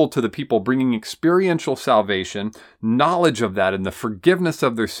available to the people, bringing experiential salvation, knowledge of that, and the forgiveness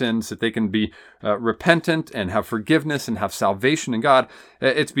of their sins, that they can be repentant and have forgiveness and have salvation in God.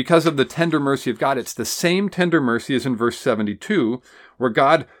 It's because of the tender mercy of God. It's the same tender mercy as in verse 72, where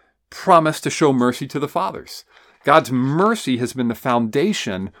God promised to show mercy to the fathers. God's mercy has been the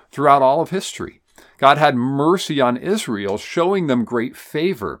foundation throughout all of history. God had mercy on Israel, showing them great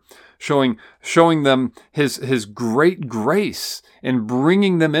favor, showing them his great grace in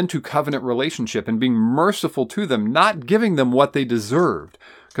bringing them into covenant relationship and being merciful to them, not giving them what they deserved.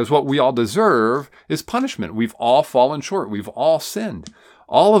 Because what we all deserve is punishment. We've all fallen short. We've all sinned.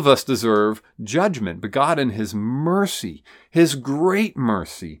 All of us deserve judgment, but God in his mercy, his great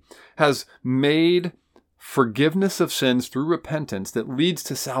mercy, has made forgiveness of sins through repentance that leads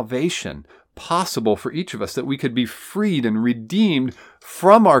to salvation possible for each of us, that we could be freed and redeemed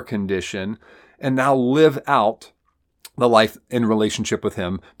from our condition and now live out the life in relationship with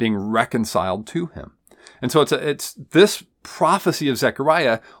him, being reconciled to him. And so it's this prophecy of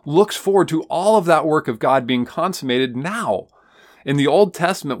Zechariah looks forward to all of that work of God being consummated now. In the Old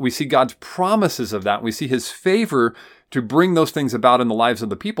Testament, we see God's promises of that. We see his favor to bring those things about in the lives of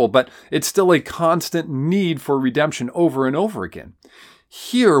the people, but it's still a constant need for redemption over and over again.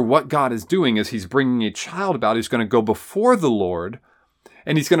 Here, what God is doing is he's bringing a child about who's going to go before the Lord,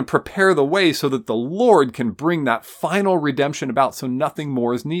 and he's going to prepare the way so that the Lord can bring that final redemption about, so nothing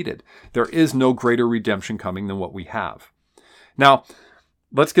more is needed. There is no greater redemption coming than what we have. Now,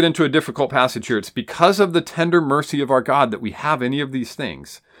 let's get into a difficult passage here. It's because of the tender mercy of our God that we have any of these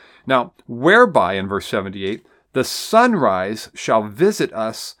things. Now, whereby, in verse 78, the sunrise shall visit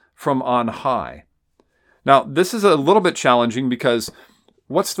us from on high. Now, this is a little bit challenging because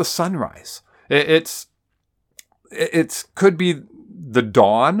what's the sunrise? It could be the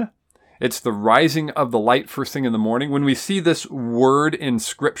dawn. It's the rising of the light first thing in the morning. When we see this word in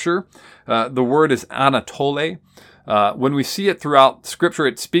Scripture, the word is Anatole. When we see it throughout Scripture,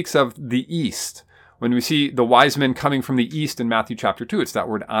 it speaks of the east. When we see the wise men coming from the east in Matthew chapter 2, it's that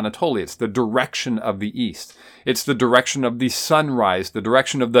word Anatole. It's the direction of the east. It's the direction of the sunrise, the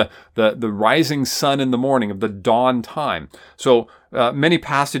direction of the rising sun in the morning, of the dawn time. So many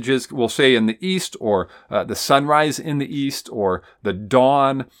passages will say in the east, or the sunrise in the east, or the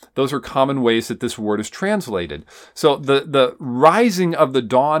dawn. Those are common ways that this word is translated. So the rising of the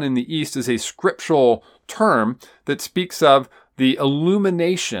dawn in the east is a scriptural term that speaks of the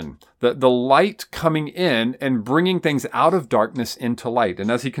illumination, the light coming in and bringing things out of darkness into light.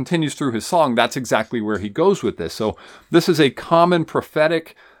 And as he continues through his song, that's exactly where he goes with this. So this is a common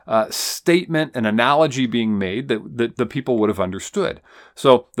prophetic statement, an analogy being made that the people would have understood.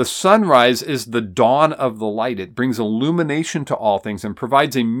 So the sunrise is the dawn of the light. It brings illumination to all things and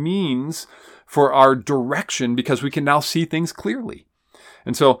provides a means for our direction because we can now see things clearly.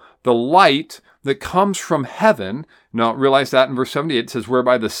 And so the light that comes from heaven, now realize that in verse 78, it says,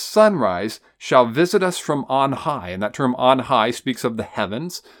 whereby the sunrise shall visit us from on high. And that term on high speaks of the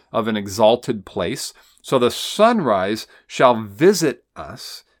heavens, of an exalted place. So the sunrise shall visit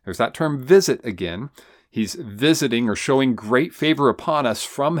us. There's that term visit again. He's visiting or showing great favor upon us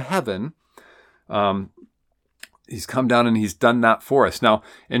from heaven. He's come down and he's done that for us. Now,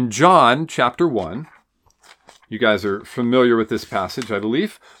 in John chapter 1, you guys are familiar with this passage, I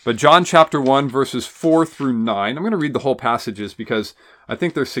believe. But John chapter 1, verses 4 through 9. I'm going to read the whole passages because I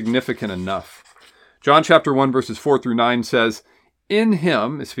think they're significant enough. John chapter 1, verses 4 through 9 says, in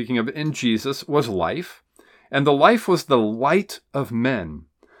him, speaking of in Jesus, was life, and the life was the light of men.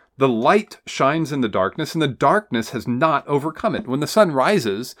 The light shines in the darkness, and the darkness has not overcome it. When the sun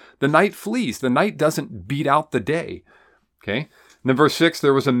rises, the night flees. The night doesn't beat out the day. Okay? And then verse 6,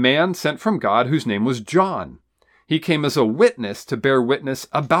 there was a man sent from God whose name was John. He came as a witness to bear witness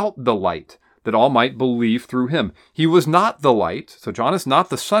about the light, that all might believe through him. He was not the light, so John is not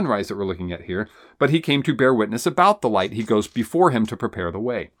the sunrise that we're looking at here, but he came to bear witness about the light. He goes before him to prepare the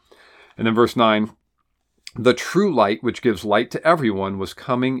way. And then verse 9, the true light, which gives light to everyone, was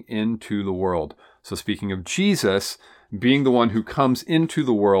coming into the world. So speaking of Jesus being the one who comes into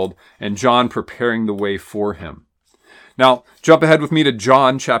the world, and John preparing the way for him. Now, jump ahead with me to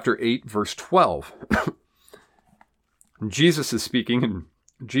John chapter 8, verse 12. Jesus is speaking, and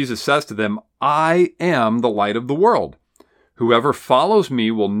Jesus says to them, I am the light of the world. Whoever follows me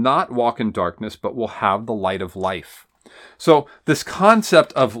will not walk in darkness, but will have the light of life. So this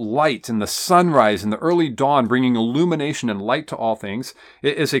concept of light and the sunrise and the early dawn bringing illumination and light to all things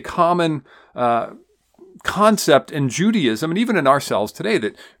is a common concept in Judaism and even in ourselves today,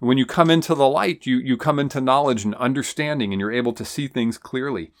 that when you come into the light, you come into knowledge and understanding, and you're able to see things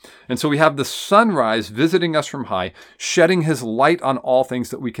clearly. And so we have the sunrise visiting us from high, shedding his light on all things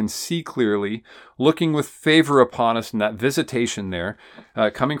that we can see clearly, looking with favor upon us in that visitation there,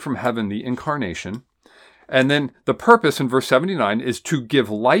 coming from heaven, the incarnation. And then the purpose in verse 79 is to give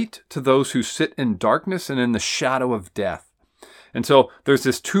light to those who sit in darkness and in the shadow of death. And so there's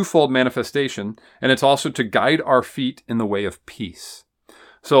this twofold manifestation, and it's also to guide our feet in the way of peace.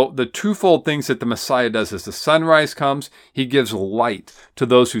 So the twofold things that the Messiah does is the sunrise comes, he gives light to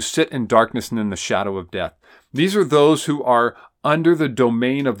those who sit in darkness and in the shadow of death. These are those who are under the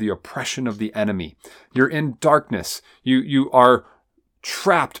domain of the oppression of the enemy. You're in darkness. You are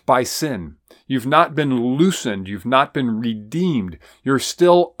trapped by sin. You've not been loosened. You've not been redeemed. You're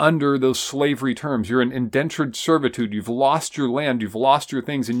still under those slavery terms. You're in indentured servitude. You've lost your land. You've lost your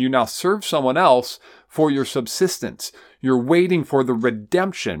things, and you now serve someone else for your subsistence. You're waiting for the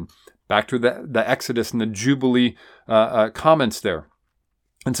redemption. Back to the Exodus and the Jubilee comments there.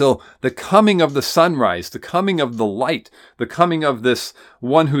 And so the coming of the sunrise, the coming of the light, the coming of this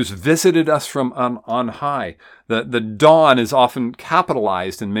one who's visited us from on high, the dawn is often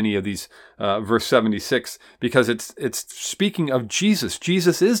capitalized in many of these verse 76 because it's speaking of Jesus.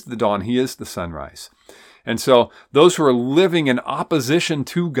 Jesus is the dawn. He is the sunrise. And so those who are living in opposition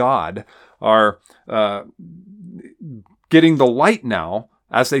to God are getting the light now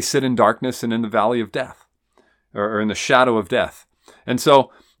as they sit in darkness and in the valley of death, or in the shadow of death. And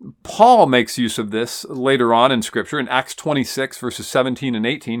so Paul makes use of this later on in Scripture. In Acts 26, verses 17 and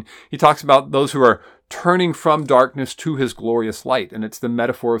 18, he talks about those who are turning from darkness to his glorious light. And it's the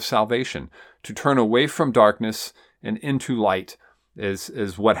metaphor of salvation. To turn away from darkness and into light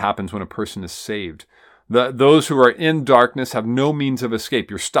is what happens when a person is saved. Those who are in darkness have no means of escape.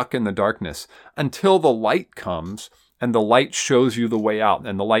 You're stuck in the darkness until the light comes, and the light shows you the way out,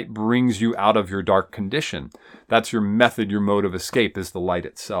 and the light brings you out of your dark condition. That's your method, your mode of escape is the light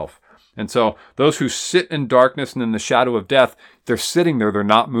itself. And so those who sit in darkness and in the shadow of death, they're sitting there, they're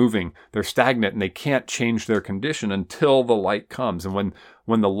not moving, they're stagnant, and they can't change their condition until the light comes. And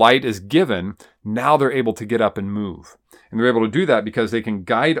when the light is given, now they're able to get up and move. And they're able to do that because they can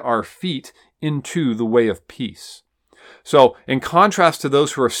guide our feet into the way of peace. So in contrast to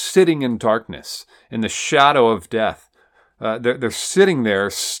those who are sitting in darkness, in the shadow of death, they're sitting there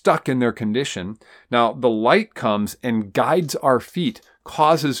stuck in their condition. Now the light comes and guides our feet,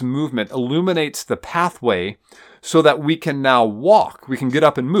 causes movement, illuminates the pathway so that we can now walk. We can get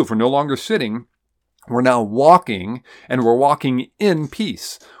up and move. We're no longer sitting. We're now walking, and we're walking in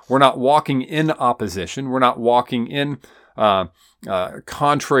peace. We're not walking in opposition. We're not walking in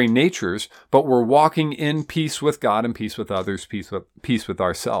contrary natures, but we're walking in peace with God and peace with others, peace with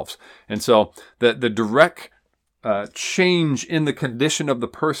ourselves. And so the direct change in the condition of the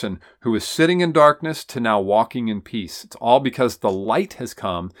person who is sitting in darkness to now walking in peace. It's all because the light has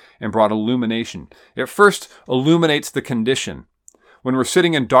come and brought illumination. It first illuminates the condition. When we're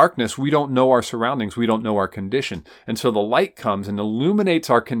sitting in darkness, we don't know our surroundings. We don't know our condition. And so the light comes and illuminates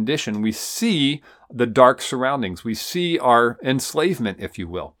our condition. We see the dark surroundings. We see our enslavement, if you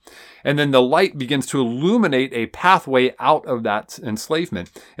will. And then the light begins to illuminate a pathway out of that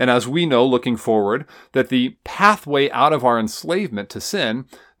enslavement. And as we know, looking forward, that the pathway out of our enslavement to sin,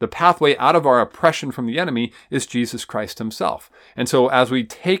 the pathway out of our oppression from the enemy, is Jesus Christ himself. And so as we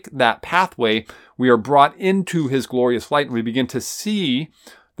take that pathway, we are brought into his glorious light, and we begin to see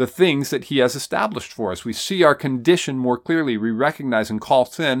the things that he has established for us. We see our condition more clearly. We recognize and call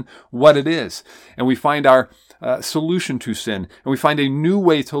sin what it is. And we find our solution to sin. And we find a new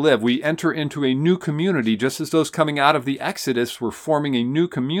way to live. We enter into a new community, just as those coming out of the Exodus were forming a new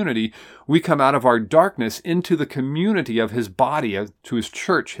community. We come out of our darkness into the community of his body, to his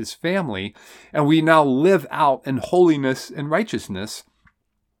church, his family, and we now live out in holiness and righteousness.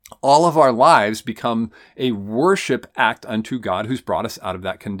 All of our lives become a worship act unto God who's brought us out of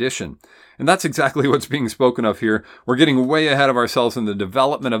that condition. And that's exactly what's being spoken of here. We're getting way ahead of ourselves in the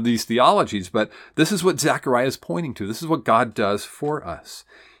development of these theologies, but this is what Zechariah is pointing to. This is what God does for us.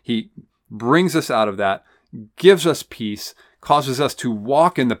 He brings us out of that, gives us peace, causes us to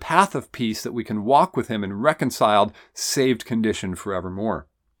walk in the path of peace that we can walk with him in reconciled, saved condition forevermore.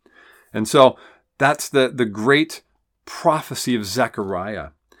 And so that's the great prophecy of Zechariah.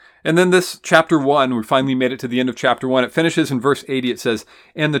 And then this chapter 1, we finally made it to the end of chapter 1. It finishes in verse 80. It says,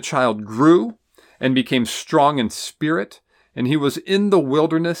 "And the child grew and became strong in spirit, and he was in the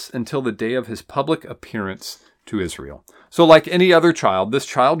wilderness until the day of his public appearance to Israel." So like any other child, this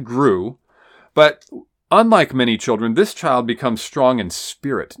child grew, but unlike many children, this child becomes strong in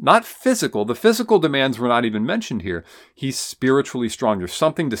spirit, not physical. The physical demands were not even mentioned here. He's spiritually strong. There's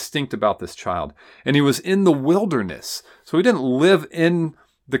something distinct about this child. And he was in the wilderness. So he didn't live in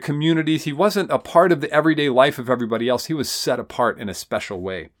the communities. He wasn't a part of the everyday life of everybody else. He was set apart in a special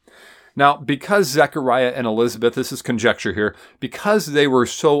way. Now, because Zechariah and Elizabeth, this is conjecture here, because they were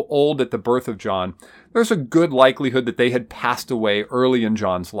so old at the birth of John, there's a good likelihood that they had passed away early in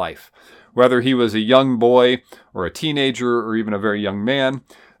John's life. Whether he was a young boy or a teenager or even a very young man,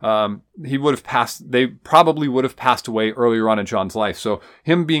 they probably would have passed away earlier on in John's life. So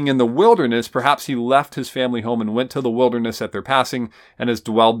him being in the wilderness, perhaps he left his family home and went to the wilderness at their passing and has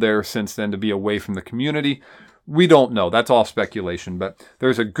dwelled there since then to be away from the community. We don't know. That's all speculation, but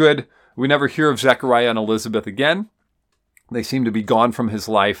we never hear of Zechariah and Elizabeth again. They seem to be gone from his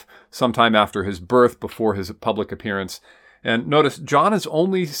life sometime after his birth, before his public appearance. And notice, John is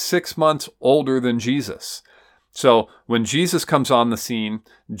only 6 months older than Jesus. So when Jesus comes on the scene,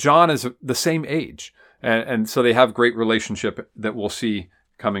 John is the same age. And so they have great relationship that we'll see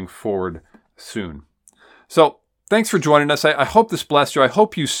coming forward soon. So thanks for joining us. I hope this blessed you. I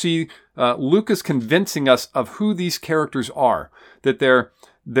hope you see Luke is convincing us of who these characters are, that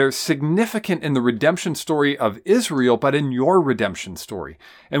they're significant in the redemption story of Israel, but in your redemption story.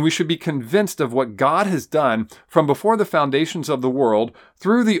 And we should be convinced of what God has done from before the foundations of the world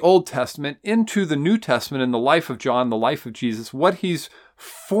through the Old Testament into the New Testament in the life of John, the life of Jesus. What he's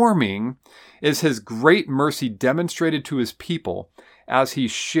forming is his great mercy demonstrated to his people as he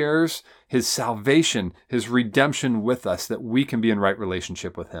shares his salvation, his redemption with us, that we can be in right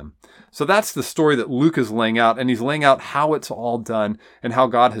relationship with him. So that's the story that Luke is laying out, and he's laying out how it's all done and how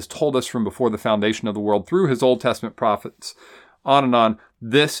God has told us from before the foundation of the world through his Old Testament prophets, on and on.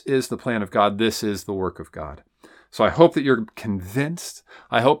 This is the plan of God. This is the work of God. So I hope that you're convinced.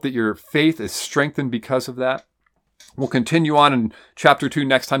 I hope that your faith is strengthened because of that. We'll continue on in chapter 2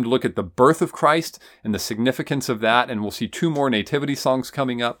 next time to look at the birth of Christ and the significance of that, and we'll see 2 more nativity songs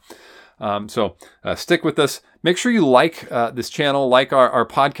coming up. So stick with us. Make sure you like this channel, like our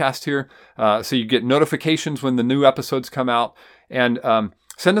podcast here, so you get notifications when the new episodes come out. And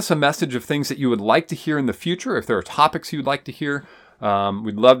send us a message of things that you would like to hear in the future. If there are topics you'd like to hear,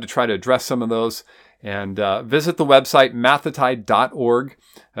 we'd love to try to address some of those. And visit the website, matthetai.org,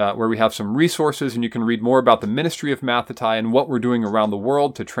 where we have some resources, and you can read more about the ministry of Matthetai and what we're doing around the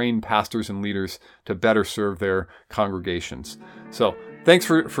world to train pastors and leaders to better serve their congregations. So thanks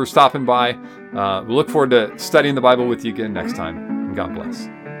for stopping by. We look forward to studying the Bible with you again next time, and God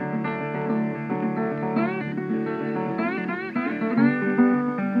bless.